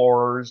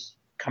 explorers,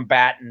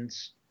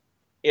 combatants.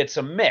 It's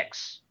a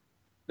mix.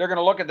 They're going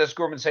to look at this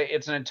group and say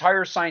it's an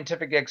entire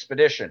scientific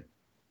expedition.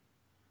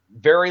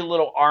 Very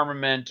little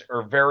armament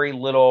or very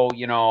little,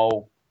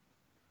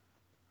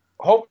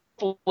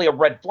 hopefully a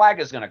red flag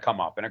is going to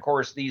come up. And of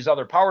course, these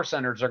other power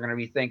centers are going to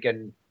be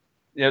thinking,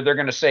 they're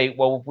going to say,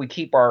 well, if we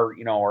keep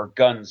our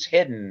guns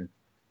hidden,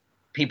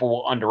 people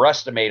will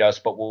underestimate us,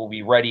 but we'll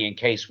be ready in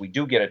case we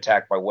do get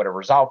attacked by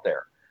whatever's out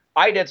there.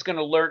 IDET's going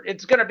to learn.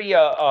 It's going to be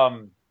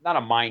not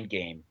a mind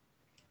game.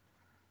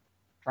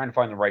 I'm trying to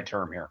find the right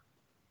term here.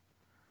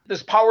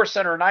 This power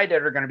center and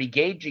IDET are going to be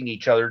gauging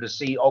each other to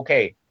see,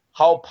 okay,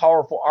 how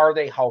powerful are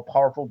they? How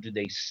powerful do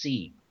they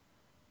seem?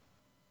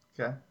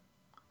 Okay.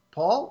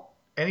 Paul,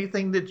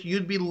 anything that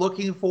you'd be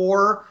looking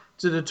for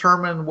to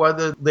determine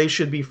whether they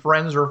should be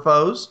friends or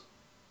foes?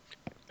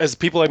 As the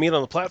people I meet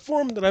on the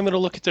platform, then I'm going to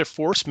look at their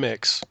force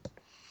mix.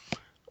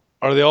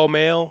 Are they all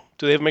male?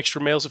 Do they have a mixture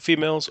of males and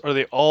females? Are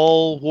they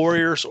all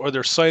warriors, or are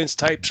there science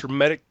types or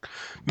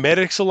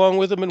medics along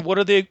with them? And what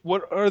are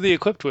they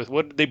equipped with?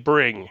 What did they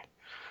bring?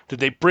 Did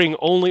they bring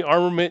only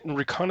armament and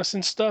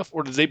reconnaissance stuff,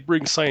 or did they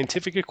bring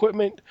scientific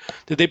equipment?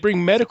 Did they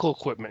bring medical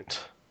equipment?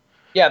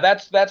 Yeah,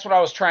 that's what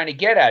I was trying to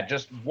get at.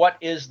 Just what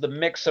is the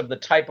mix of the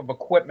type of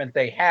equipment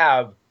they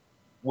have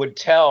would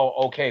tell,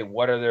 okay,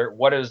 what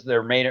is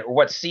their main, or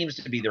what seems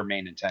to be their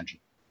main intention.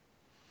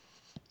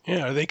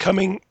 Yeah, are they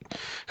coming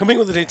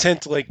with an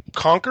intent to like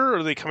conquer, or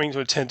are they coming with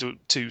an intent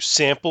to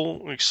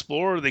sample and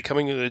explore? Are they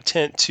coming with an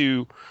intent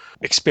to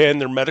expand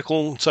their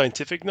medical and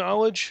scientific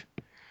knowledge?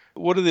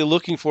 What are they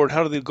looking for, and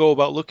how do they go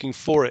about looking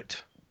for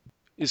it?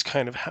 Is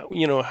kind of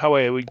how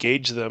I would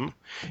gauge them,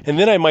 and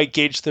then I might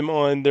gauge them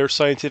on their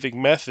scientific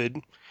method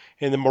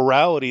and the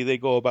morality they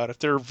go about. If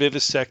they're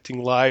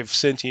vivisecting live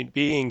sentient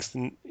beings,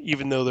 then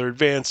even though they're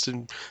advanced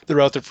and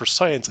they're out there for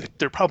science,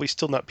 they're probably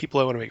still not people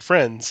I want to make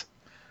friends.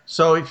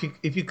 So if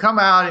you come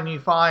out and you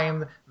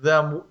find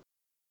them,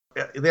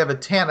 they have a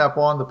tent up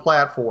on the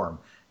platform,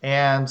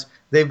 and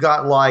they've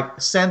got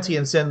like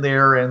sentience in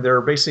there, and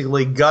they're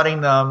basically gutting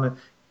them,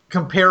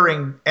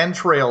 comparing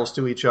entrails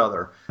to each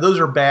other. Those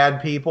are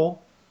bad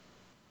people.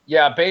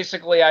 Yeah,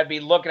 basically, I'd be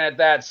looking at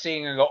that,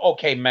 seeing and go,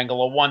 okay,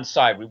 Mengele, one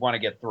side, we want to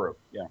get through.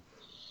 Yeah.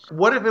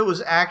 What if it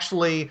was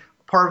actually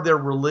part of their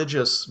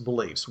religious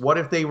beliefs? What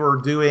if they were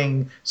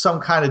doing some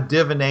kind of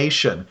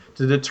divination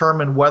to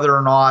determine whether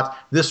or not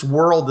this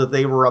world that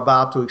they were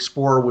about to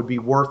explore would be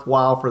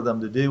worthwhile for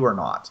them to do or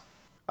not?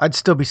 I'd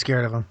still be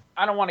scared of them.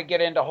 I don't want to get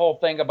into a whole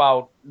thing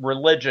about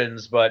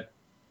religions, but,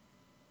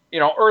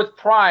 Earth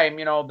Prime,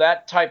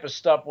 that type of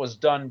stuff was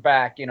done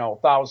back,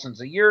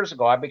 thousands of years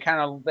ago. I'd be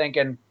kind of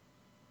thinking,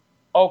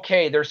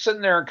 okay, they're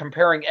sitting there and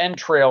comparing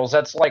entrails.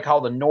 That's like how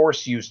the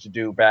Norse used to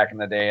do back in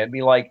the day. It'd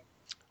be like...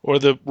 Or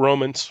the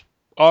Romans.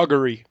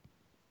 Augury.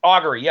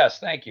 Augury, yes,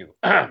 thank you.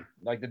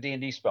 Like the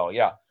D&D spell,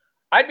 yeah.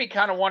 I'd be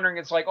kind of wondering,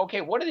 it's like, okay,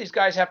 what do these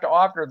guys have to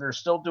offer? They're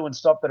still doing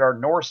stuff that our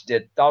Norse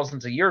did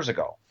thousands of years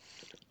ago.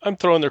 I'm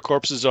throwing their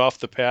corpses off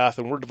the path,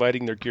 and we're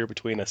dividing their gear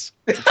between us.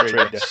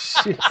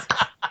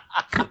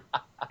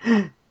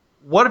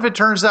 What if it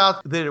turns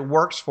out that it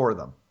works for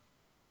them?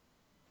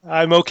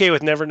 I'm okay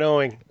with never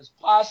knowing. It's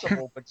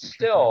possible, but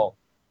still.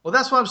 Well,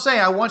 that's what I'm saying.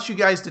 I want you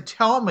guys to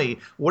tell me,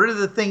 what are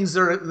the things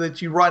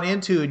that you run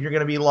into and you're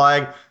going to be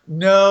like,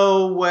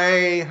 no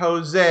way,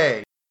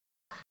 Jose.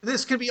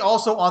 This could be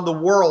also on the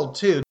world,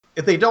 too.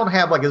 If they don't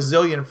have like a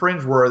zillion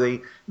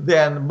fringe-worthy,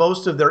 then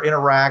most of their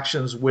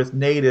interactions with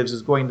natives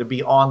is going to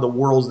be on the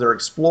worlds they're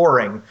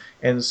exploring.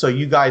 And so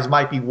you guys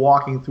might be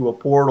walking through a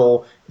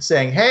portal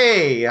saying,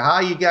 hey, how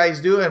you guys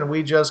doing?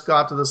 We just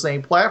got to the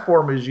same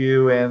platform as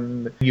you,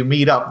 and you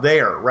meet up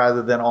there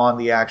rather than on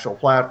the actual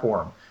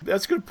platform.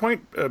 That's a good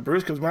point,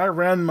 Bruce, because when I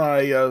ran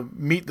my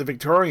Meet the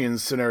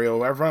Victorians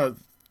scenario, I've run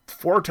it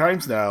 4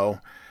 times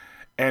now,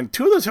 and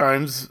 2 of the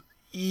times...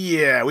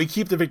 Yeah, we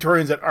keep the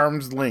Victorians at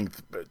arm's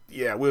length, but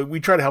yeah, we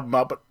try to help them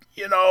out, but,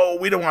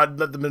 we don't want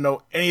to let them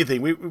know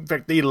anything. In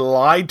fact, they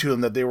lied to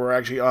them that they were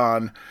actually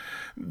on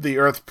the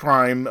Earth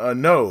Prime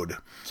node.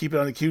 Keep it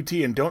on the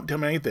QT and don't tell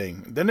them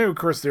anything. Then, of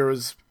course, there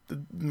was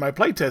my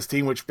playtest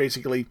team, which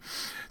basically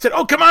said,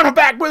 oh, come on,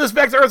 back with us,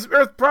 back to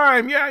Earth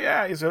Prime.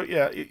 Yeah. So,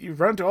 yeah, you've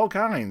run into all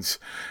kinds.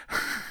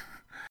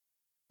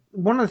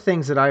 One of the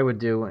things that I would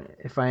do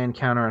if I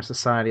encounter a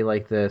society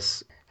like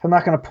this, I'm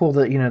not going to pull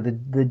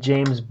the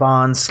James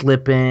Bond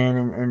slip in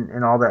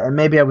and all that. And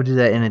maybe I would do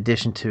that in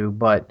addition to,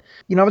 but,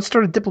 I would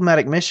start a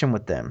diplomatic mission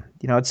with them.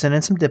 I'd send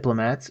in some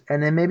diplomats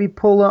and then maybe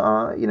pull,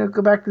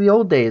 go back to the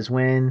old days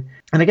when,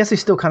 and I guess they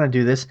still kind of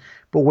do this,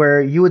 but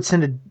where you would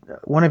send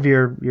one of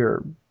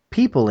your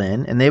people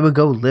in and they would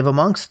go live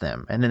amongst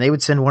them. And then they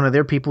would send one of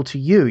their people to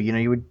you.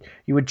 You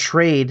would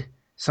trade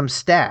some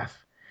staff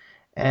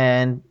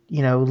and,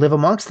 live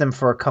amongst them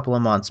for a couple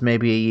of months,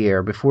 maybe a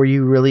year, before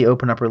you really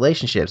open up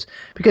relationships.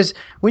 Because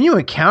when you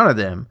encounter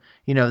them,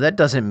 that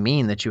doesn't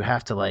mean that you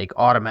have to like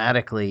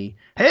automatically,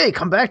 hey,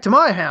 come back to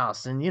my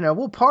house and,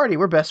 we'll party.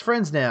 We're best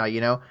friends now.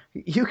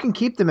 You can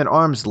keep them at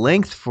arm's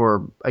length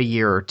for a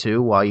year or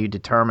 2 while you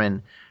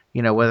determine,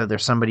 whether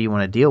there's somebody you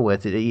want to deal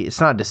with. It's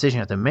not a decision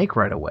you have to make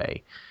right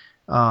away.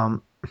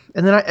 And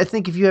then I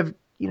think if you have,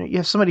 you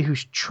have somebody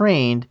who's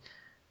trained,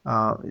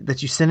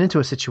 that you send into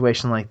a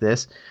situation like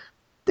this,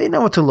 they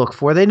know what to look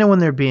for. They know when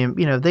they're being,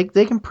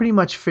 they can pretty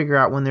much figure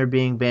out when they're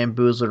being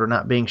bamboozled or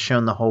not being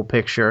shown the whole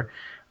picture.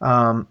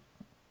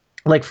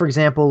 Like, for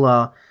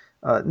example,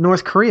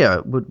 North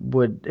Korea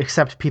would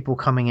accept people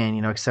coming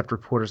in, accept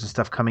reporters and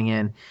stuff coming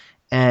in.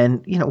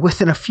 And,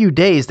 within a few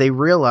days, they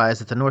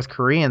realized that the North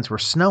Koreans were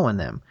snowing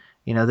them.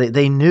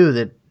 They knew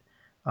that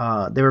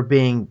they were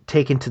being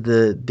taken to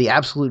the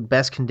absolute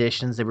best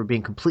conditions. They were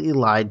being completely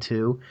lied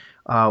to.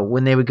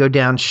 When they would go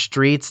down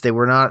streets, they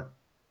were not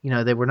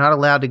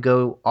allowed to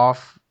go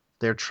off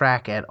their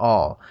track at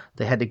all.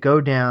 They had to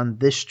go down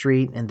this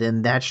street and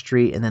then that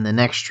street and then the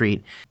next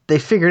street. They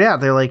figured out,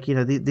 they're like,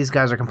 these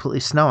guys are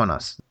completely snowing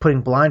us,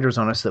 putting blinders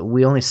on us that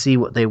we only see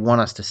what they want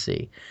us to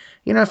see.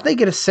 If they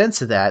get a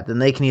sense of that, then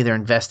they can either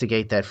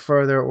investigate that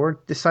further or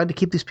decide to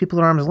keep these people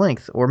at arm's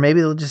length. Or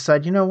maybe they'll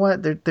decide, you know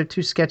what, they're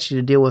too sketchy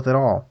to deal with at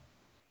all.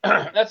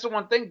 That's the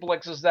one thing,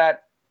 Blix, is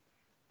that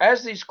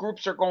as these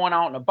groups are going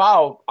out and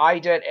about,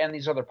 IDET and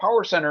these other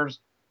power centers,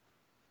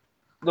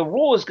 the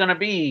rule is going to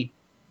be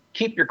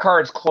keep your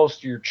cards close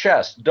to your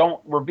chest.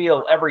 Don't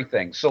reveal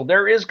everything. So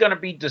there is going to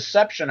be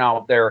deception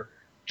out there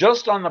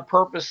just on the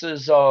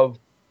purposes of,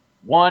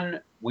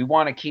 one, we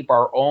want to keep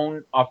our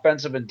own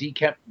offensive and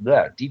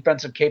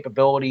defensive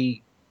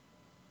capability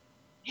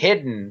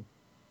hidden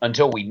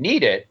until we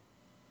need it.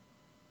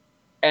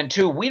 And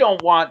 2, we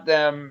don't want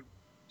them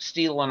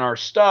stealing our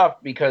stuff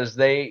because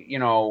they,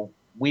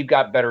 we've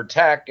got better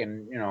tech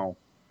and,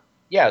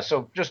 Yeah,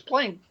 so just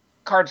playing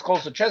cards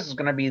close to chest is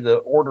going to be the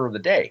order of the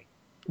day.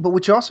 But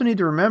what you also need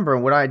to remember,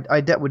 and what I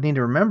would need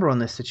to remember on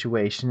this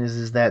situation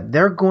is that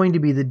they're going to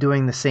be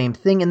doing the same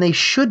thing, and they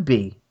should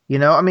be.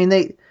 I mean,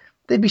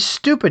 they'd be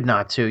stupid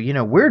not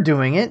to. We're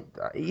doing it.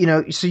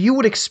 So you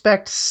would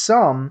expect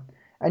some,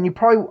 and you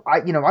probably,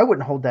 I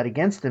wouldn't hold that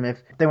against them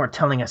if they weren't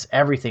telling us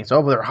everything.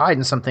 So, they're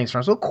hiding some things from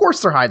us. Well, of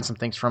course they're hiding some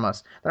things from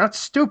us. They're not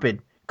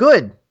stupid.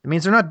 Good. It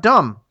means they're not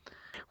dumb.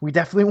 We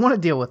definitely want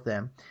to deal with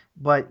them.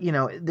 But,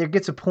 there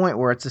gets a point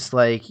where it's just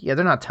like, yeah,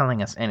 they're not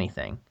telling us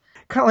anything.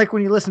 Kind of like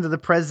when you listen to the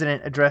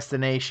president address the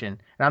nation.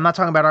 And I'm not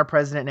talking about our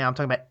president now. I'm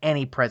talking about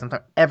any president. I'm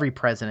talking every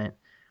president.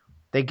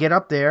 They get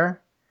up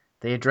there,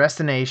 they address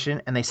the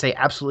nation, and they say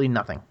absolutely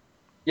nothing.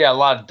 Yeah, a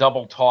lot of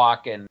double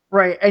talk and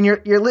right. And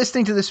you're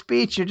listening to the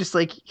speech. You're just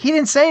like, he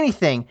didn't say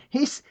anything.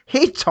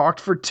 He talked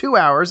for 2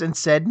 hours and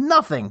said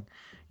nothing.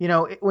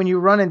 When you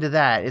run into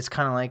that, it's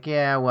kind of like,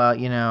 yeah, well,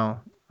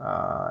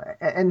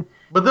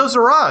 but those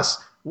are us.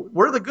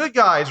 We're the good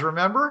guys.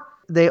 Remember?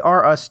 They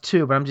are us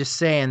too, but I'm just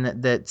saying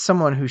that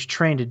someone who's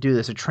trained to do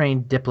this, a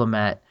trained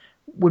diplomat,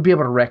 would be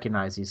able to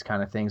recognize these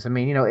kind of things. I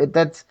mean,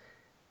 that's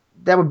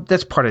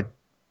part of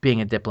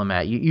being a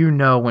diplomat. You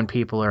know when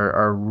people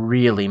are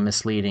really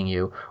misleading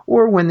you,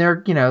 or when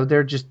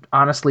they're just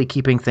honestly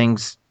keeping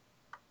things,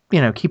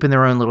 keeping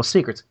their own little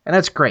secrets, and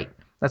that's great.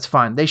 That's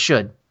fine. They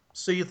should.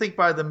 So you think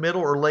by the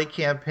middle or late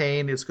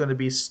campaign, it's going to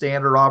be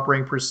standard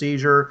operating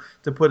procedure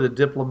to put a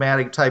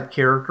diplomatic type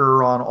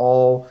character on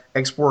all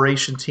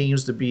exploration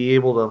teams to be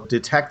able to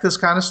detect this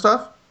kind of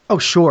stuff? Oh,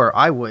 sure.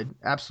 I would.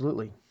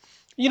 Absolutely.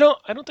 I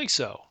don't think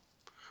so.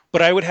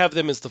 But I would have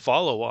them as the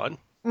follow-on.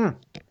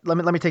 Let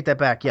me take that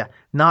back. Yeah.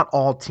 Not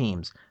all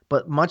teams.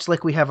 But much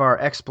like we have our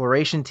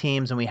exploration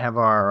teams and we have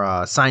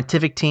our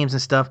scientific teams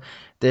and stuff,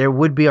 there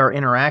would be our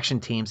interaction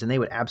teams, and they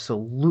would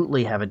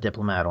absolutely have a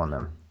diplomat on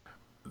them.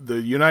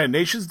 The United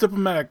Nations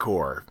Diplomatic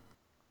Corps.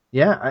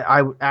 Yeah,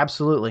 I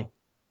absolutely.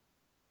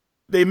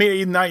 They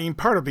may not even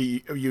part of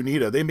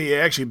UNITA. They may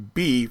actually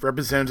be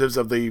representatives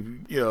of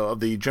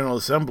the General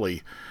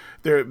Assembly.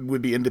 There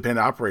would be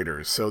independent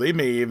operators, so they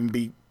may even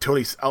be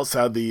totally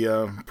outside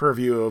the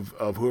purview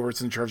of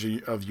whoever's in charge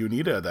of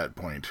UNITA at that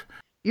point.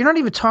 You're not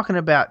even talking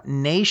about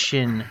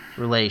nation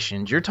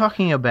relations. You're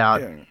talking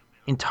about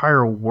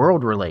entire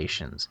world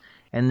relations,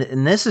 and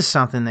this is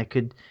something that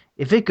could.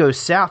 If it goes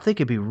south, it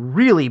could be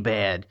really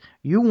bad.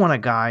 You want a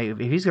guy, if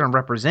he's going to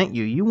represent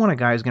you, you want a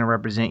guy who's going to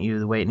represent you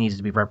the way it needs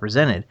to be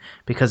represented.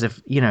 Because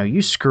if,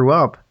 you screw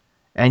up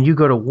and you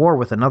go to war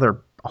with a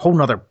whole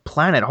nother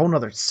planet, a whole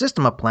nother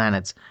system of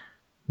planets,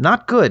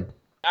 not good.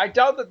 I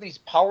doubt that these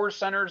power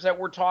centers that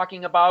we're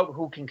talking about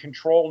who can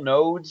control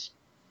nodes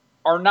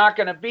are not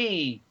going to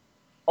be,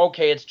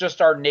 okay, it's just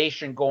our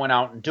nation going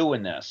out and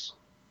doing this.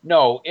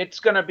 No,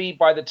 it's going to be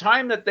by the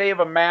time that they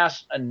have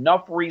amassed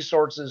enough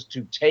resources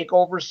to take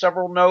over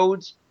several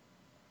nodes,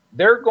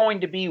 they're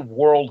going to be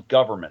world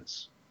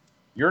governments.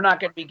 You're not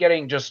going to be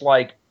getting just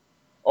like,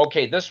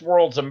 okay, this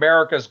world's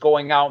America's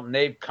going out and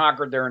they've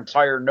conquered their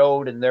entire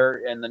node and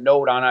the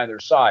node on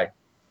either side.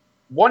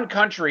 One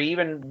country,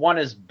 even one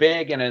as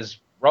big and as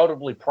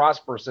relatively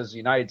prosperous as the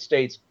United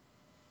States,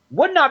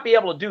 would not be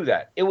able to do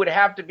that. It would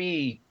have to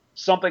be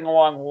something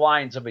along the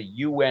lines of a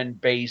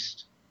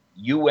UN-based,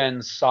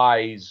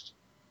 UN-sized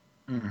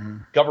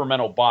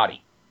governmental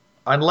body.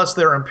 Unless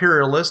they're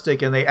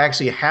imperialistic and they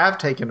actually have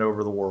taken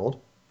over the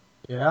world.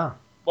 Yeah.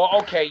 Well,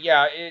 okay,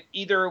 yeah.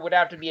 Either it would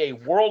have to be a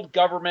world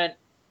government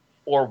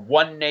or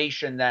one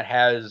nation that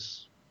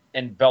has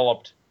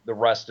enveloped the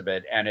rest of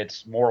it, and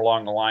it's more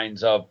along the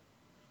lines of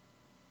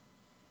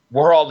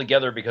we're all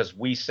together because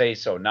we say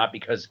so, not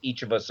because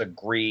each of us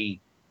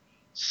agree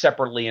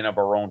separately and of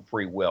our own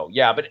free will.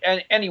 Yeah, but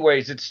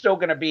anyways, it's still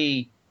going to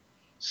be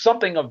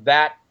something of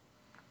that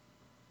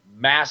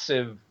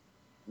massive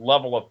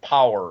level of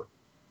power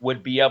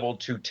would be able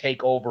to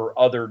take over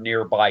other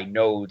nearby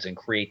nodes and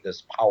create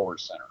this power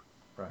center.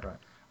 Right.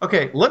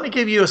 Okay, let me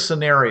give you a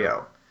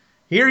scenario.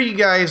 Here you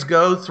guys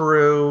go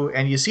through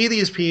and you see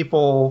these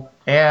people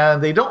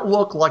and they don't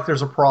look like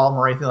there's a problem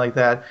or anything like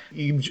that.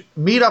 You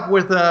meet up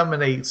with them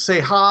and they say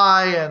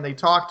hi and they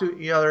talk to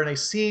each other and they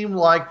seem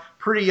like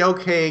pretty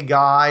okay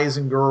guys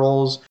and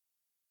girls.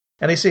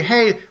 And they say,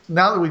 hey,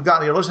 now that we've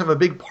gotten here, let's have a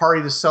big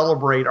party to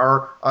celebrate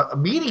our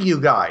meeting you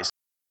guys.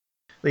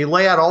 They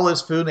lay out all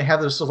this food and they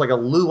have this like a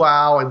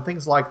luau and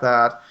things like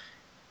that.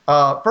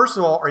 First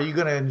of all, are you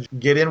going to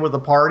get in with the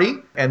party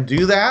and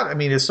do that? I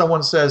mean, if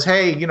someone says,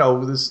 hey,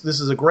 this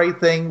is a great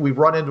thing. We've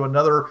run into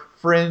another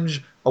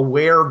fringe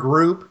aware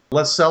group.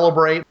 Let's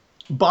celebrate.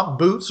 Bump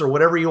boots or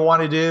whatever you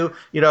want to do,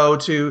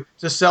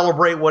 to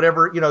celebrate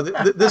whatever,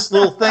 this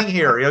little thing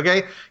here.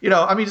 Okay.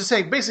 Just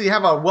say basically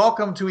have a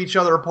welcome to each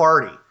other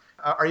party.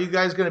 Are you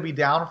guys going to be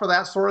down for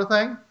that sort of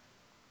thing?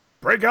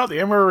 Break out the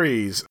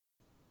MREs.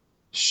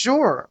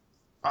 Sure.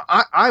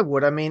 I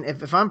would. I mean,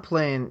 if I'm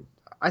playing,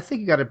 I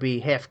think you got to be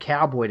half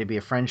cowboy to be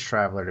a French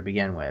traveler to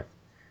begin with.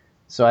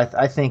 So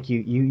I think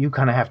you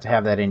kind of have to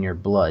have that in your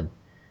blood.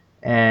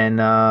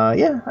 And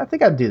I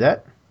think I'd do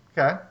that.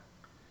 Okay.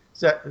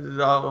 So,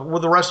 what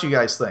do the rest of you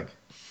guys think?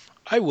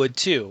 I would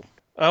too.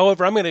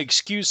 However, I'm going to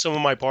excuse some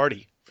of my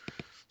party.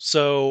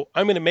 So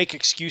I'm going to make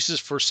excuses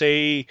for,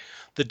 say,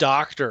 the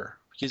doctor,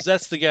 because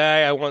that's the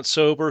guy I want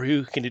sober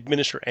who can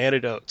administer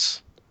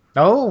antidotes.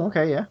 Oh,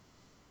 okay, yeah.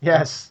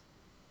 Yes.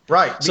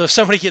 Right. So if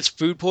somebody gets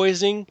food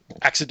poisoning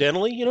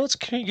accidentally, it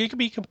could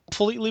be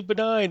completely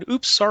benign.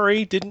 Oops,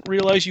 sorry, didn't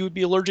realize you would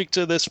be allergic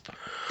to this,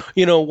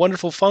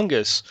 wonderful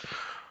fungus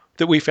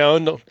that we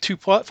found 2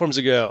 platforms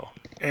ago.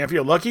 And if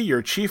you're lucky,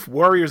 your chief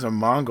warrior's a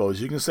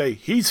Mongols. You can say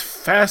he's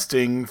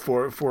fasting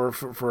for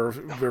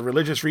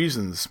religious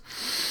reasons.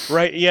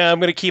 Right? Yeah, I'm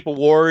going to keep a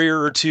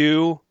warrior or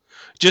 2.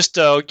 Just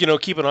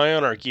keep an eye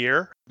on our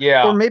gear.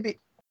 Yeah. Or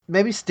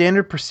maybe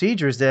standard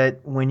procedures that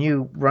when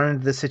you run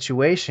into the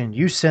situation,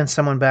 you send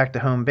someone back to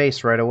home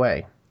base right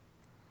away.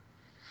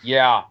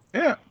 Yeah.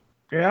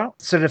 Yeah.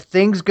 So that if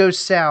things go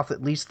south,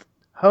 at least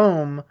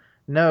home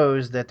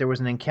knows that there was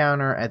an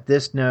encounter at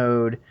this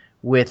node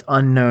with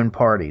unknown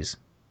parties.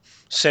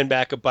 Send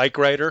back a bike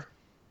rider.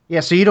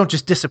 Yeah, so you don't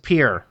just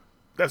disappear.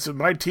 That's what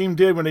my team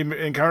did when they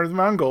encountered the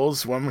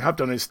Mongols. One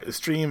hopped on his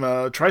stream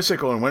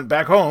tricycle and went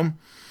back home,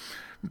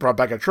 brought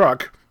back a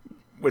truck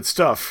with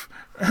stuff.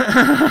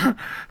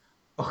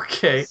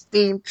 Okay.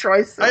 Steam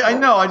tricycle. I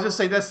know. I just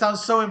say that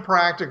sounds so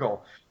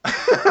impractical.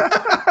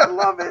 I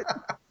love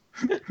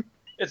it.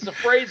 It's the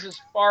phrase as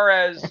far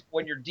as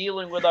when you're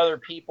dealing with other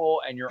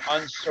people and you're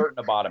uncertain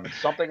about them. It's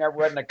something I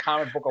read in a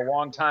comic book a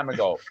long time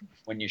ago.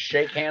 When you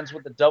shake hands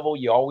with the devil,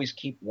 you always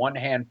keep one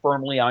hand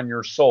firmly on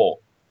your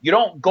soul. You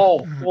don't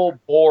go full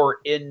bore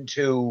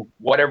into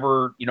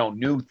whatever,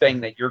 new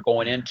thing that you're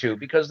going into,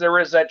 because there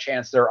is that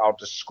chance they're out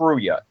to screw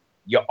you.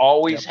 You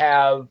always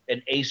have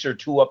an ace or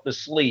 2 up the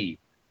sleeve.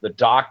 The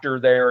doctor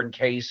there in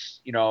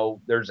case,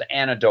 there's an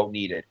antidote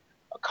needed.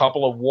 A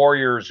couple of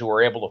warriors who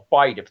are able to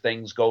fight if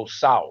things go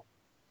south.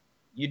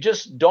 You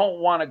just don't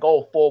want to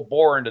go full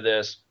bore into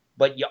this,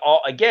 but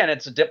again,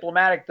 it's a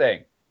diplomatic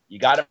thing. You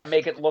got to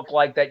make it look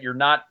like that you're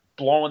not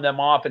blowing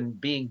them off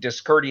and being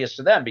discourteous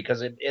to them,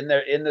 because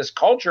in this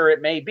culture,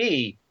 it may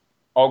be,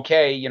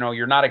 okay,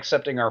 you're not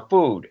accepting our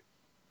food.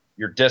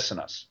 You're dissing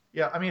us.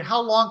 Yeah, I mean, how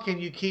long can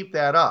you keep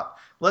that up?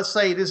 Let's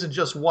say it isn't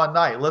just one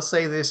night. Let's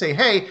say they say,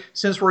 hey,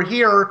 since we're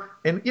here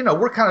and,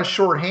 we're kind of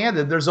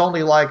short-handed. There's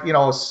only like,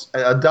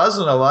 a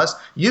dozen of us.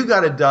 You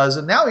got a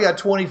dozen. Now we got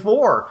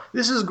 24.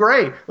 This is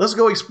great. Let's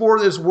go explore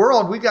this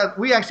world.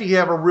 We actually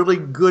have a really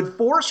good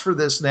force for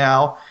this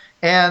now.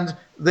 And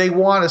they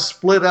want to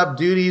split up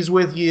duties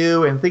with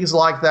you and things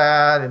like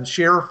that and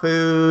share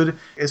food.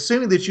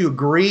 Assuming that you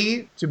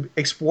agree to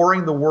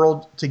exploring the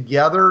world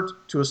together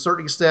to a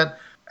certain extent,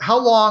 how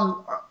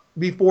long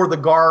before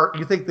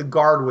you think the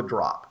guard would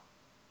drop?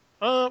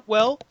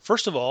 Well,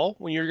 first of all,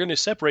 when you're going to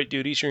separate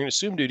duties, you're going to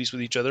assume duties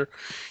with each other.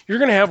 You're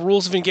going to have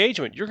rules of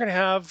engagement. You're going to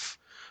have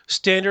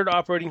standard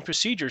operating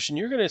procedures, and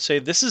you're going to say,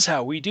 this is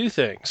how we do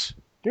things.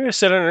 You're going to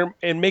set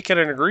and make it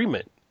an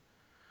agreement.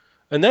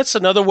 And that's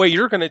another way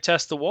you're going to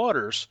test the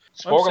waters.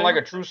 Spoken like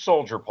a true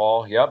soldier,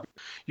 Paul. Yep.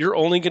 You're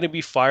only going to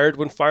be fired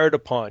when fired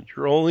upon.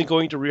 You're only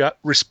going to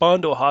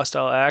respond to a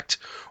hostile act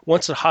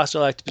once a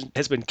hostile act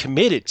has been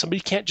committed.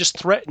 Somebody can't just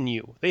threaten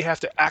you. They have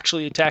to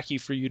actually attack you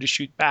for you to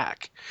shoot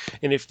back.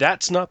 And if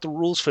that's not the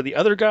rules for the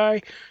other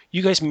guy,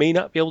 you guys may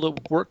not be able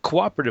to work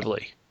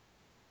cooperatively.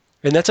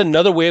 And that's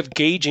another way of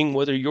gauging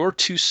whether your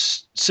 2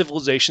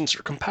 civilizations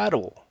are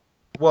compatible.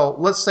 Well,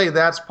 let's say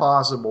that's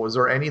possible. Is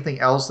there anything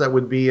else that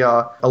would be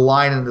a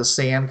line in the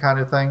sand kind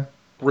of thing?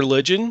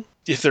 Religion.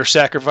 If they're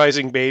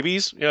sacrificing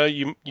babies,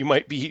 you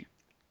might be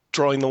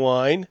drawing the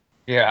line.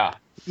 Yeah.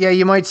 Yeah,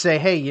 you might say,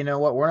 hey, you know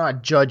what? We're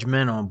not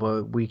judgmental,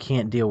 but we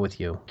can't deal with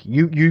you.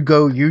 You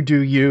go, you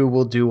do you,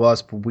 we'll do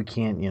us, but we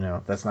can't,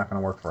 that's not going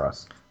to work for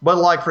us. But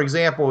like, for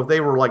example, if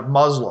they were like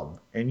Muslim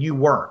and you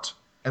weren't,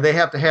 and they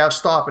have to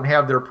stop and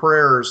have their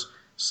prayers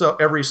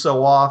every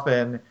so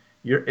often,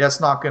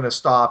 that's not going to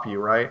stop you,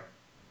 right?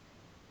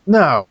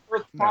 No.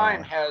 Earth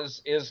Prime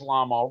has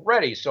Islam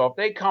already, so if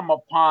they come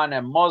upon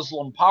a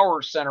Muslim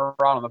power center out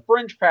on the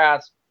fringe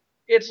paths,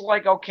 it's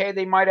like, okay,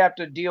 they might have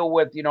to deal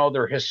with,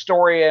 their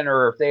historian,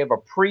 or if they have a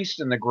priest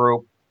in the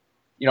group,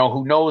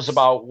 who knows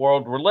about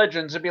world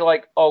religions, it'd be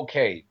like,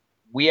 okay,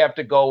 we have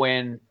to go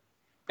in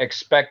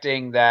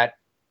expecting that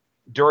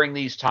during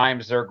these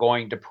times they're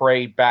going to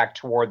pray back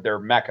toward their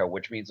Mecca,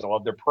 which means they'll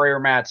have their prayer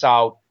mats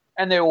out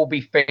and they will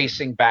be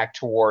facing back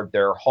toward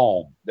their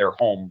home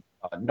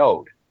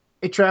node.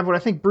 Hey, Trav, what I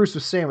think Bruce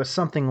was saying was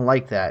something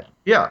like that.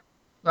 Yeah.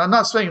 I'm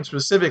not saying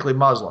specifically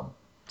Muslim.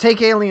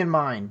 Take Alien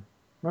Mine.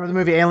 Remember the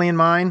movie Alien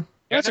Mine?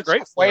 Yeah, it's a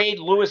great Wade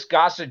Lewis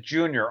Gossett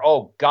Jr.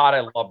 Oh, God,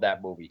 I love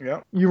that movie.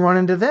 Yeah. You run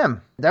into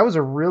them. That was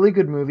a really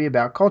good movie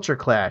about culture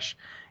clash.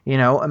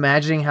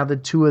 Imagining how the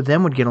 2 of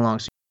them would get along.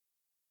 So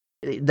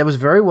that was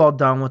very well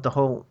done with the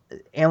whole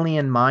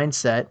alien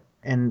mindset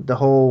and the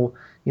whole,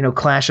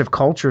 clash of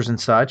cultures and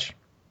such.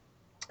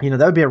 That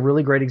would be a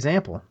really great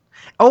example.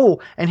 Oh,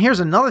 and here's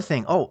another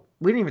thing. Oh,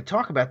 we didn't even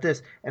talk about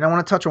this, and I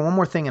want to touch on one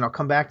more thing, and I'll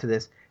come back to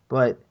this.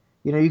 But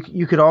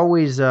you could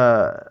always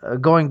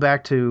going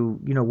back to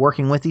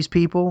working with these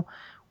people.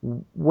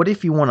 What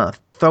if you want to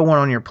throw one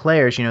on your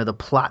players? The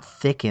plot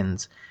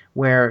thickens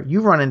where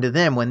you run into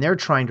them when they're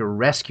trying to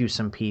rescue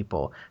some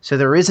people. So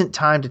there isn't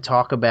time to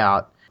talk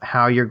about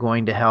how you're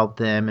going to help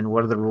them and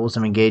what are the rules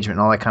of engagement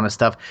and all that kind of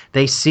stuff.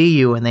 They see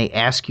you and they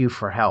ask you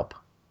for help.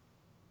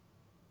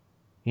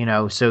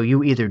 So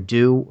you either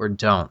do or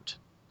don't.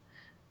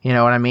 You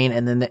know what I mean?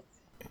 And then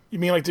you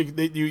mean like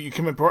you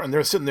come in port and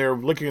they're sitting there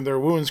licking at their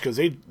wounds because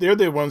they're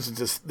the ones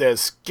that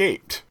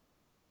escaped.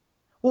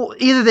 Well,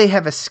 either they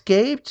have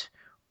escaped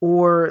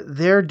or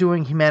they're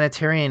doing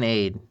humanitarian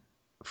aid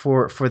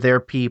for their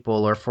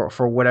people or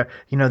for whatever.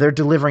 They're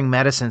delivering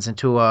medicines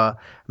into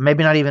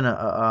maybe not even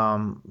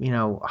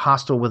a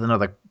hostile with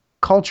another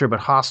culture, but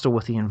hostile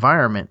with the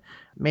environment.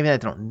 Maybe they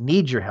don't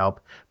need your help,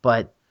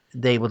 but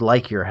they would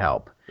like your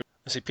help.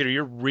 I say, Peter,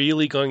 you're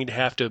really going to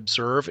have to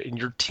observe, and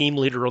your team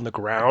leader on the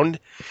ground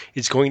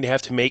is going to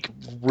have to make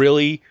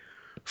really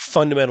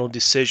fundamental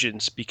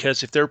decisions,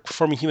 because if they're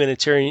performing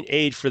humanitarian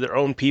aid for their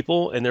own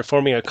people and they're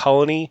forming a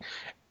colony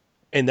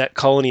and that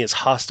colony is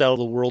hostile to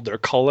the world they're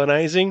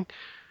colonizing,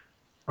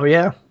 oh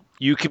yeah,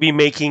 you could be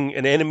making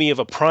an enemy of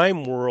a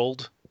prime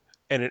world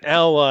and an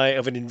ally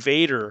of an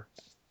invader.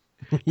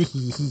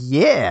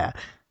 Yeah,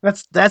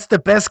 that's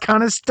the best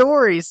kind of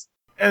stories.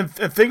 And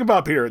think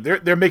about, Peter,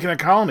 they're making a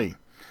colony.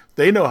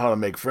 They know how to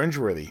make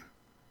fringe-worthy.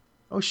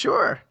 Oh,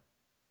 sure.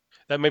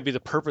 That may be the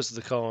purpose of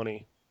the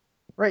colony.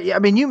 Right. Yeah. I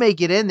mean, you may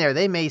get in there.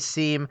 They may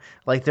seem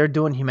like they're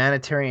doing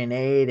humanitarian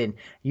aid, and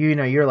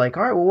you're like,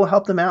 all right, well, we'll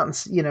help them out,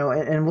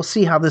 and we'll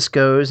see how this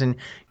goes. And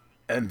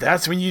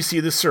that's when you see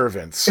the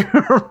servants.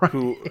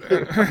 Who?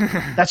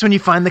 That's when you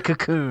find the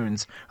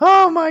cocoons.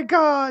 Oh my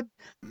God!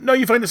 No,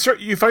 you find the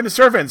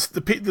servants,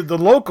 the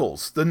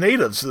locals, the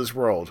natives of this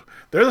world.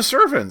 They're the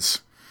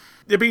servants.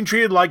 They're being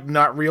treated like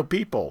not real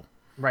people.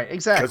 Right.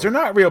 Exactly. Because they're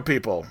not real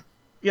people.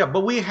 Yeah,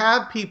 but we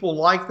have people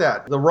like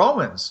that. The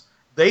Romans,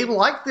 they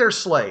like their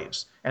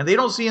slaves, and they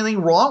don't see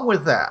anything wrong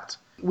with that.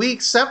 We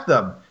accept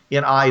them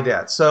in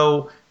IDET,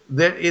 so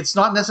that it's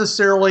not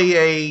necessarily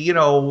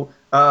a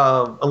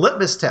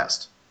litmus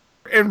test.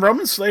 And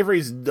Roman slavery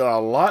is a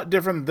lot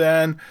different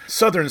than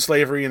Southern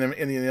slavery in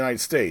the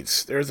United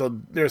States. There's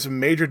some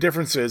major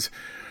differences.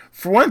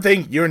 For one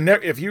thing,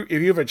 if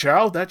you have a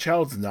child, that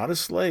child's not a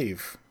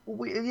slave.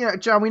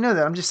 John, we know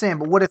that. I'm just saying,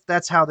 but what if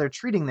that's how they're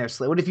treating their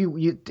slave? What if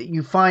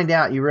you find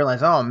out, you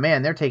realize, oh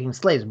man, they're taking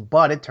slaves,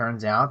 but it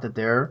turns out that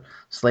their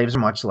slaves are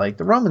much like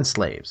the Roman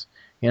slaves.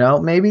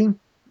 Maybe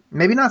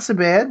not so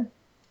bad.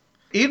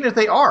 Even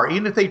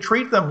if they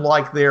treat them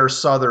like they're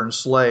Southern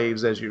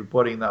slaves, as you're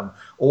putting them,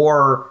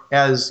 or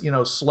as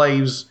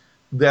slaves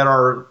that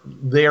are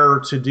there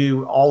to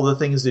do all the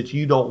things that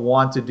you don't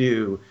want to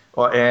do,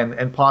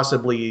 and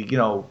possibly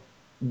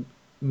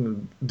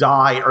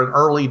die or an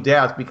early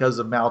death because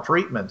of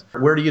maltreatment.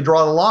 Where do you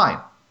draw the line?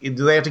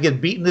 Do they have to get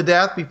beaten to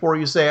death before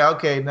you say,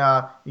 okay,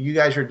 nah, you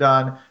guys are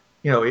done?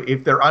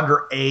 If they're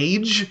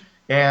underage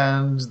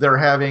and they're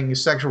having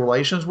sexual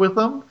relations with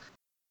them,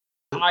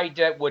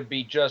 IDET would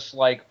be just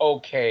like,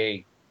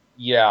 okay,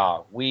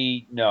 yeah,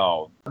 we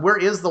know. Where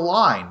is the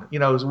line?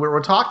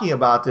 We're talking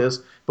about this,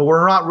 but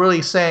we're not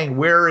really saying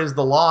where is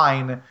the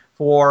line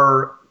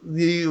for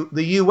the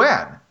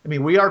UN. I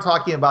mean, we are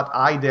talking about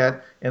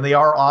IDET, and they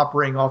are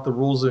operating off the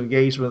rules of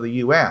engagement of the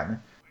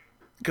UN.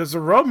 Because the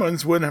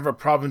Romans wouldn't have a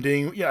problem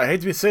doing. I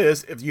hate to say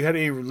this, if you had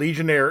any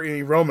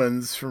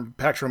Romans from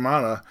Pax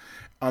Romana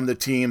on the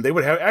team, they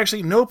would have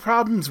actually no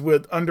problems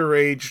with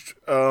underage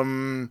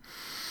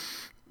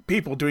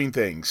people doing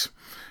things.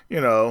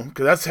 Because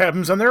that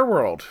happens on their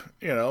world.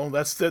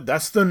 That's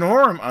the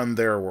norm on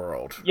their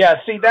world. Yeah,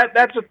 see,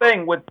 that's the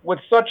thing with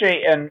such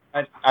and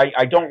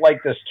I don't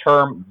like this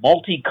term,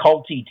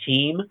 multi-culti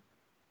team,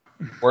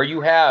 where you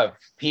have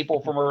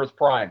people from Earth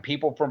Prime,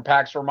 people from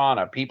Pax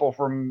Romana, people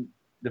from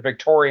the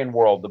Victorian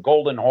world, the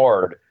Golden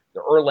Horde,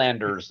 the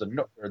Erlanders, the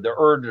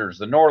Erders,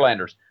 the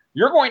Norlanders.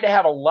 You're going to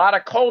have a lot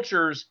of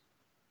cultures,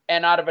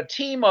 and out of a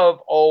team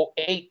of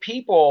 8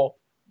 people,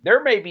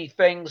 there may be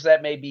things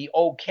that may be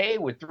okay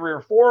with 3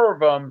 or 4 of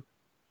them,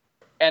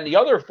 and the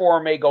other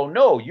 4 may go,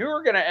 no,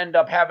 you're going to end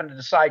up having to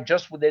decide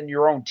just within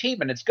your own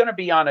team, and it's going to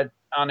be on a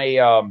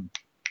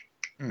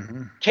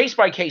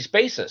case-by-case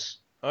basis.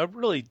 I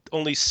really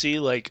only see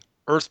like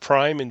Earth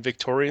Prime and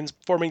Victorians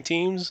forming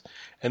teams,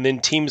 and then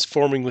teams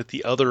forming with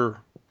the other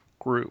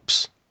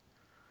groups.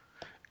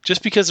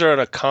 Just because they're on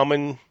a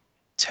common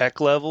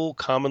tech level,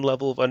 common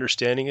level of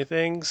understanding of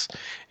things,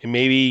 and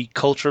maybe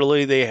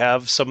culturally they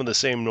have some of the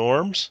same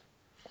norms.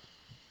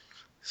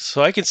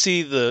 So I can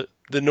see the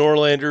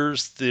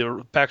Norlanders,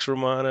 the Pax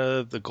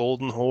Romana, the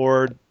Golden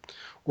Horde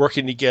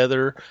working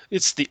together.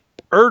 It's the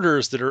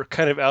Erders that are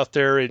kind of out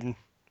there in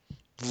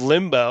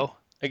limbo.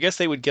 I guess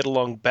they would get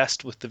along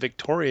best with the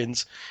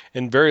Victorians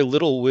and very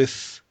little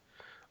with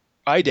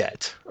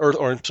IDET,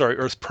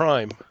 Earth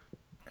Prime.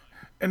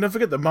 And don't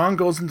forget the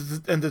Mongols and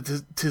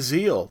the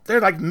Tazil.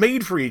 They're like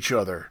made for each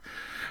other.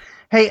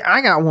 Hey, I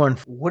got one.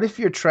 What if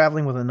you're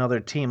traveling with another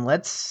team?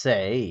 Let's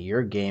say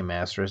your game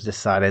master has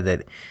decided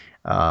that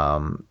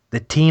the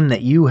team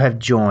that you have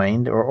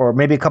joined, or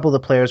maybe a couple of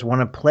the players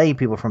want to play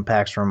people from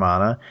Pax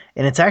Romana,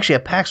 and it's actually a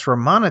Pax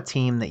Romana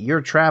team that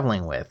you're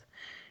traveling with.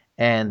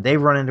 and they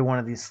run into one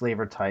of these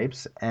slaver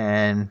types,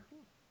 and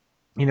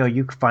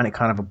you find it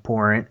kind of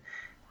abhorrent,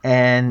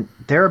 and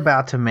they're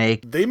about to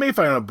make. They may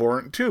find it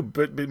abhorrent too,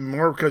 but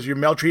more because they're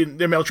maltreating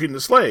the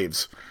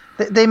slaves.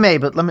 They may,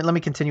 but let me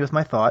continue with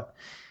my thought.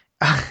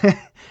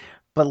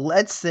 But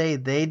let's say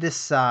they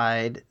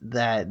decide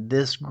that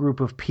this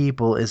group of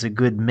people is a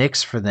good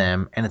mix for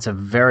them, and it's a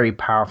very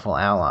powerful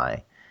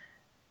ally.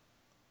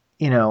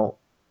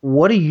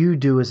 What do you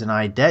do as an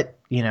IDET?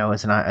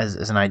 As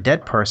an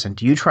IDET person,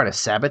 do you try to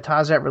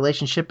sabotage that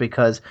relationship?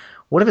 Because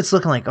what if it's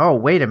looking like, oh,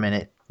 wait a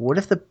minute, what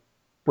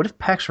if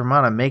Pax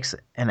Romana makes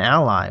an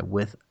ally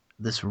with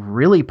this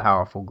really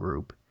powerful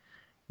group?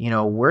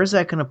 Where's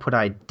that going to put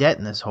IDET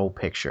in this whole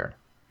picture?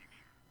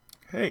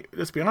 Hey,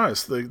 let's be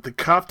honest. The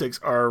Coptics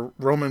are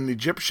Roman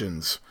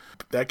Egyptians.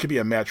 That could be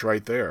a match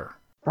right there.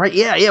 Right,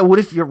 yeah. What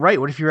if you're right?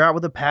 What if you're out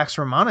with a Pax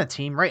Romana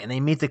team, right? And they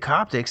meet the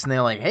Coptics, and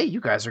they're like, hey,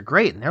 you guys are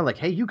great. And they're like,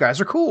 hey, you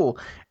guys are cool.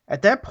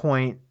 At that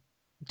point,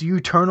 do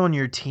you turn on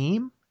your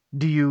team?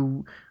 Do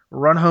you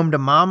run home to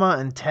mama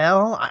and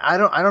tell? I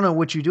don't know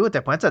what you do at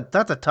that point.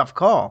 That's a tough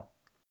call.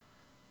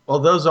 Well,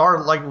 those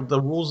are like the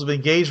rules of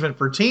engagement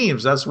for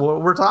teams. That's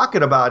what we're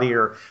talking about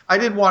here. I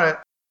didn't want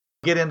to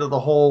get into the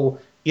whole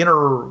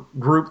inner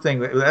group thing.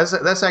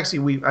 That's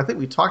actually, I think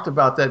we talked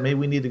about that. Maybe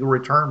we need to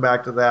return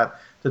back to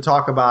that to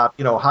talk about,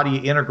 how do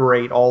you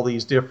integrate all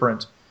these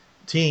different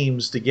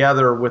teams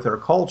together with their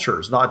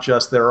cultures, not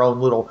just their own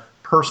little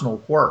personal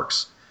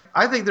quirks.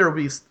 I think there would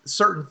be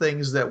certain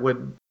things that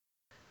would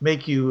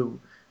make you,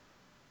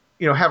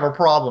 have a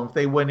problem if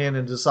they went in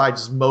and decided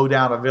to just mow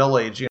down a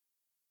village,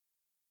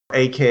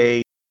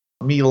 AK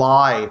My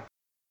Lai,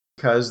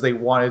 because they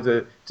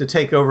wanted to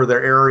take over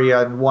their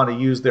area and want to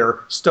use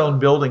their stone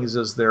buildings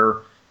as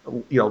their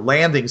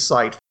landing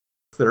site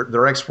for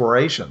their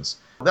explorations.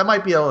 That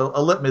might be a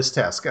litmus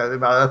test,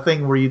 a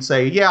thing where you'd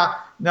say, yeah,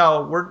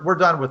 no, we're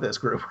done with this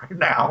group right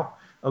now.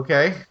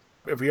 Okay.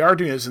 If we are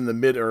doing this in the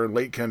mid or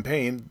late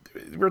campaign,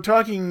 we're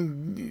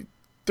talking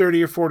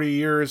 30 or 40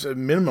 years at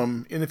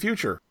minimum in the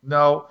future.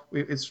 No,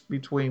 it's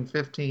between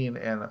 15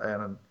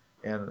 and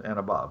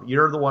above.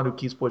 You're the one who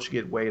keeps pushing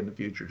it way in the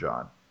future,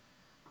 John.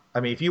 I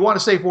mean, if you want to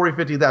say 40,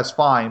 50, that's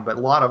fine, but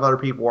a lot of other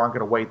people aren't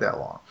going to wait that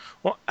long.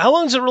 Well, how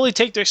long does it really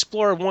take to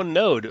explore one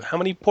node? How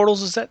many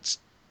portals is that?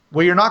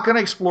 Well, you're not going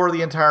to explore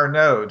the entire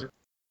node,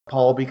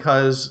 Paul,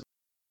 because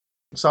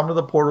some of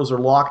the portals are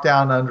locked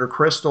down under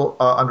crystal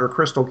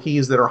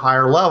keys that are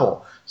higher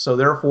level. So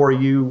therefore,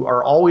 you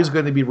are always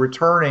going to be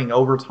returning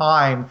over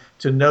time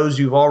to nodes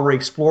you've already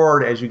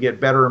explored as you get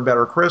better and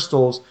better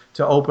crystals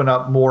to open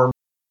up more.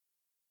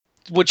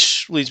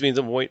 Which leads me to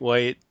the point why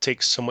it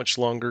takes so much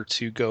longer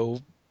to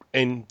go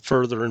and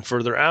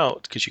further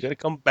out, because you got to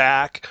come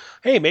back.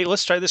 Hey, mate,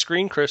 let's try this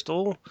green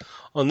crystal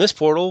on this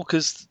portal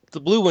because the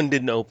blue one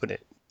didn't open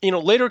it.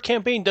 Later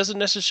campaign doesn't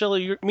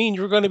necessarily mean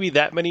you're going to be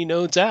that many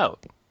nodes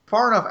out.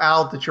 Far enough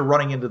out that you're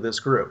running into this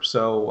group.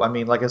 So, I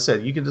mean, like I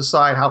said, you can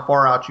decide how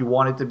far out you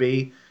want it to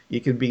be.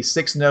 It can be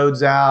 6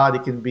 nodes out.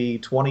 It can be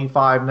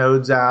 25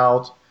 nodes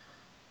out.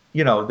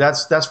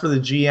 That's for the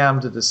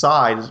GM to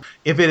decide.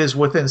 If it is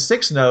within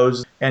 6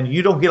 nodes and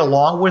you don't get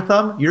along with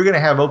them, you're going to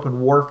have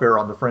open warfare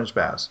on the Fringe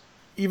Pass.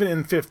 Even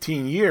in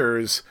 15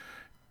 years,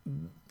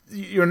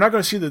 you're not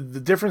going to see the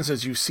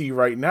differences you see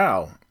right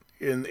now.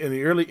 In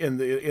the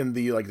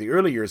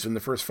early years, in the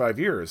first 5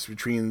 years,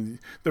 between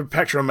the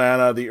Pax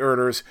Romana, the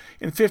Erders,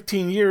 in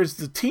 15 years,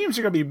 the teams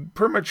are going to be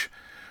pretty much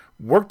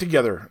work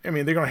together. I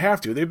mean, they're going to have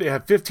to. They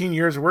have 15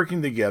 years of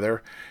working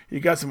together. You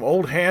got some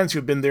old hands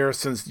who've been there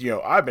since,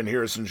 I've been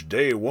here since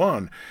day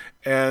one,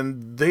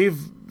 and they've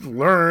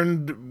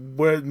learned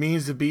what it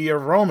means to be a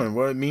Roman,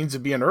 what it means to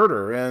be an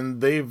Erder, and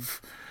they've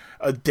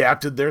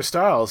adapted their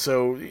style.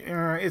 So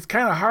it's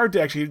kind of hard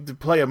to actually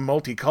play a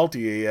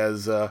multi-culti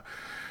as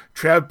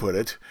Trav put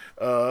it,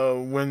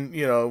 when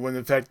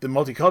in fact the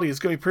multiculti is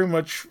going to be pretty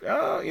much,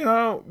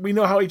 we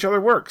know how each other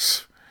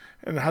works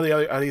and how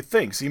they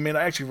think. So you may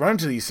not actually run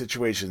into these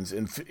situations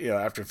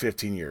after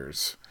 15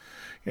 years,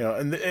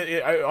 and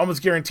I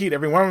almost guaranteed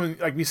everyone,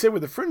 like we said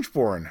with the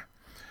Fringeborn,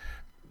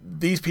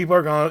 the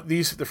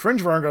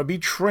Fringeborn are going to be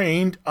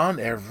trained on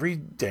every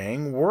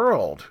dang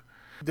world.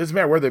 It doesn't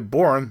matter where they're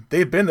born.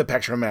 They've been to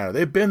Pax Romana.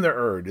 They've been to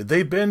Erd.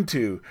 They've been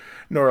to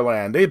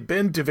Norland. They've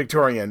been to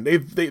Victorian.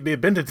 They've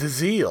been to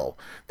Tazil.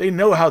 They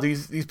know how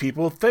these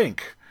people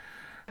think.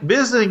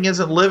 Visiting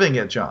isn't living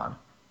it, John.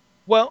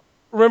 Well,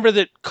 remember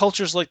that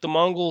cultures like the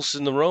Mongols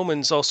and the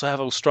Romans also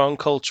have a strong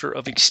culture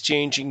of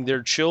exchanging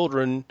their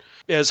children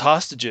as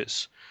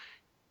hostages.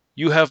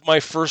 You have my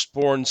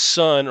firstborn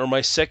son or my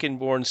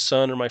secondborn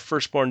son or my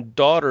firstborn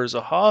daughter as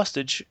a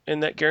hostage,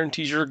 and that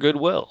guarantees your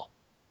goodwill.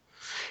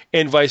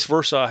 And vice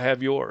versa, I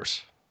have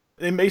yours.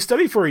 They may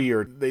study for a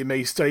year. They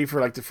may study for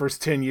like the first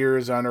 10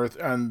 years on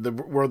Earth, on the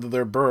world of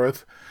their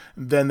birth.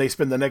 Then they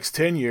spend the next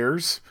 10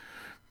 years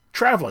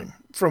traveling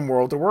from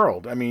world to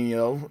world.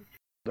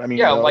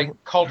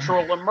 Like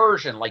cultural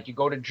immersion, like you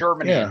go to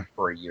Germany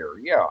for a year.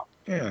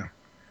 Yeah.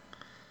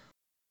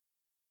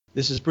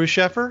 This is Bruce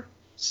Sheffer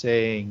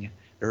saying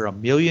there are a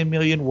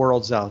million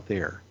worlds out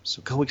there,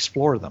 so go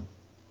explore them.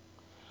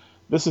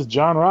 This is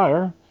John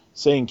Ryer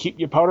saying keep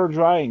your powder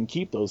dry and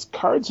keep those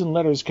cards and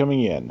letters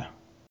coming in.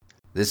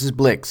 This is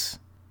Blix.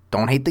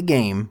 Don't hate the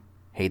game,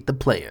 hate the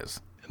players.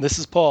 And this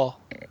is Paul.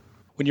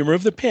 When you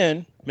remove the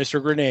pin,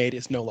 Mr. Grenade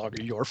is no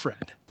longer your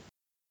friend.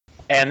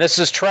 And this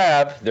is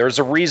Trav. There's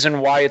a reason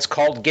why it's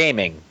called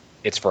gaming.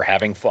 It's for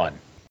having fun.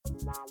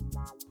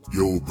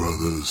 Yo,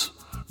 brothers.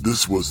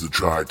 This was the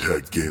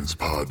TriTac Games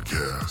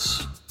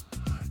podcast.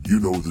 You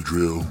know the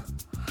drill.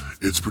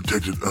 It's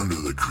protected under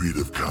the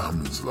Creative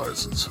Commons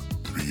License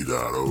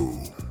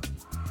 3.0.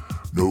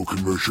 No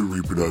commercial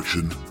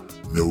reproduction,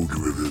 no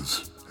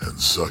derivatives, and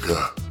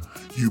sucker,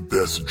 you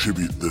best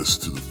attribute this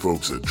to the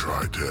folks at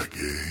TriTac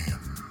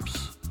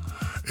Games.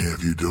 And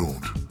if you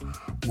don't,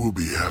 we'll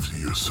be after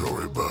your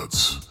sorry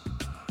butts,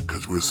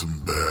 'cause we're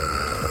some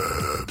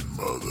bad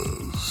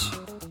mothers.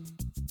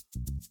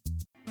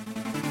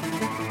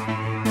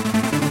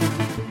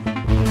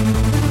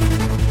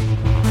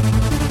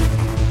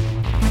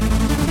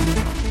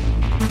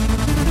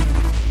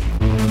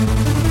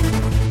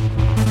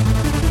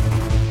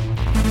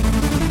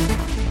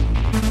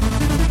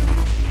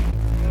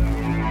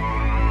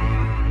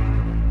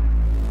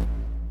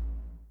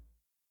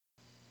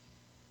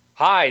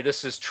 Hi,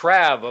 this is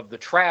Trav of the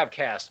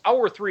Travcast,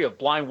 Hour 3 of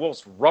Blind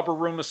Wolf's Rubber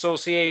Room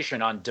Association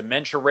on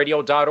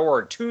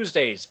DementiaRadio.org,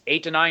 Tuesdays,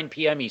 8 to 9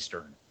 p.m.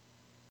 Eastern.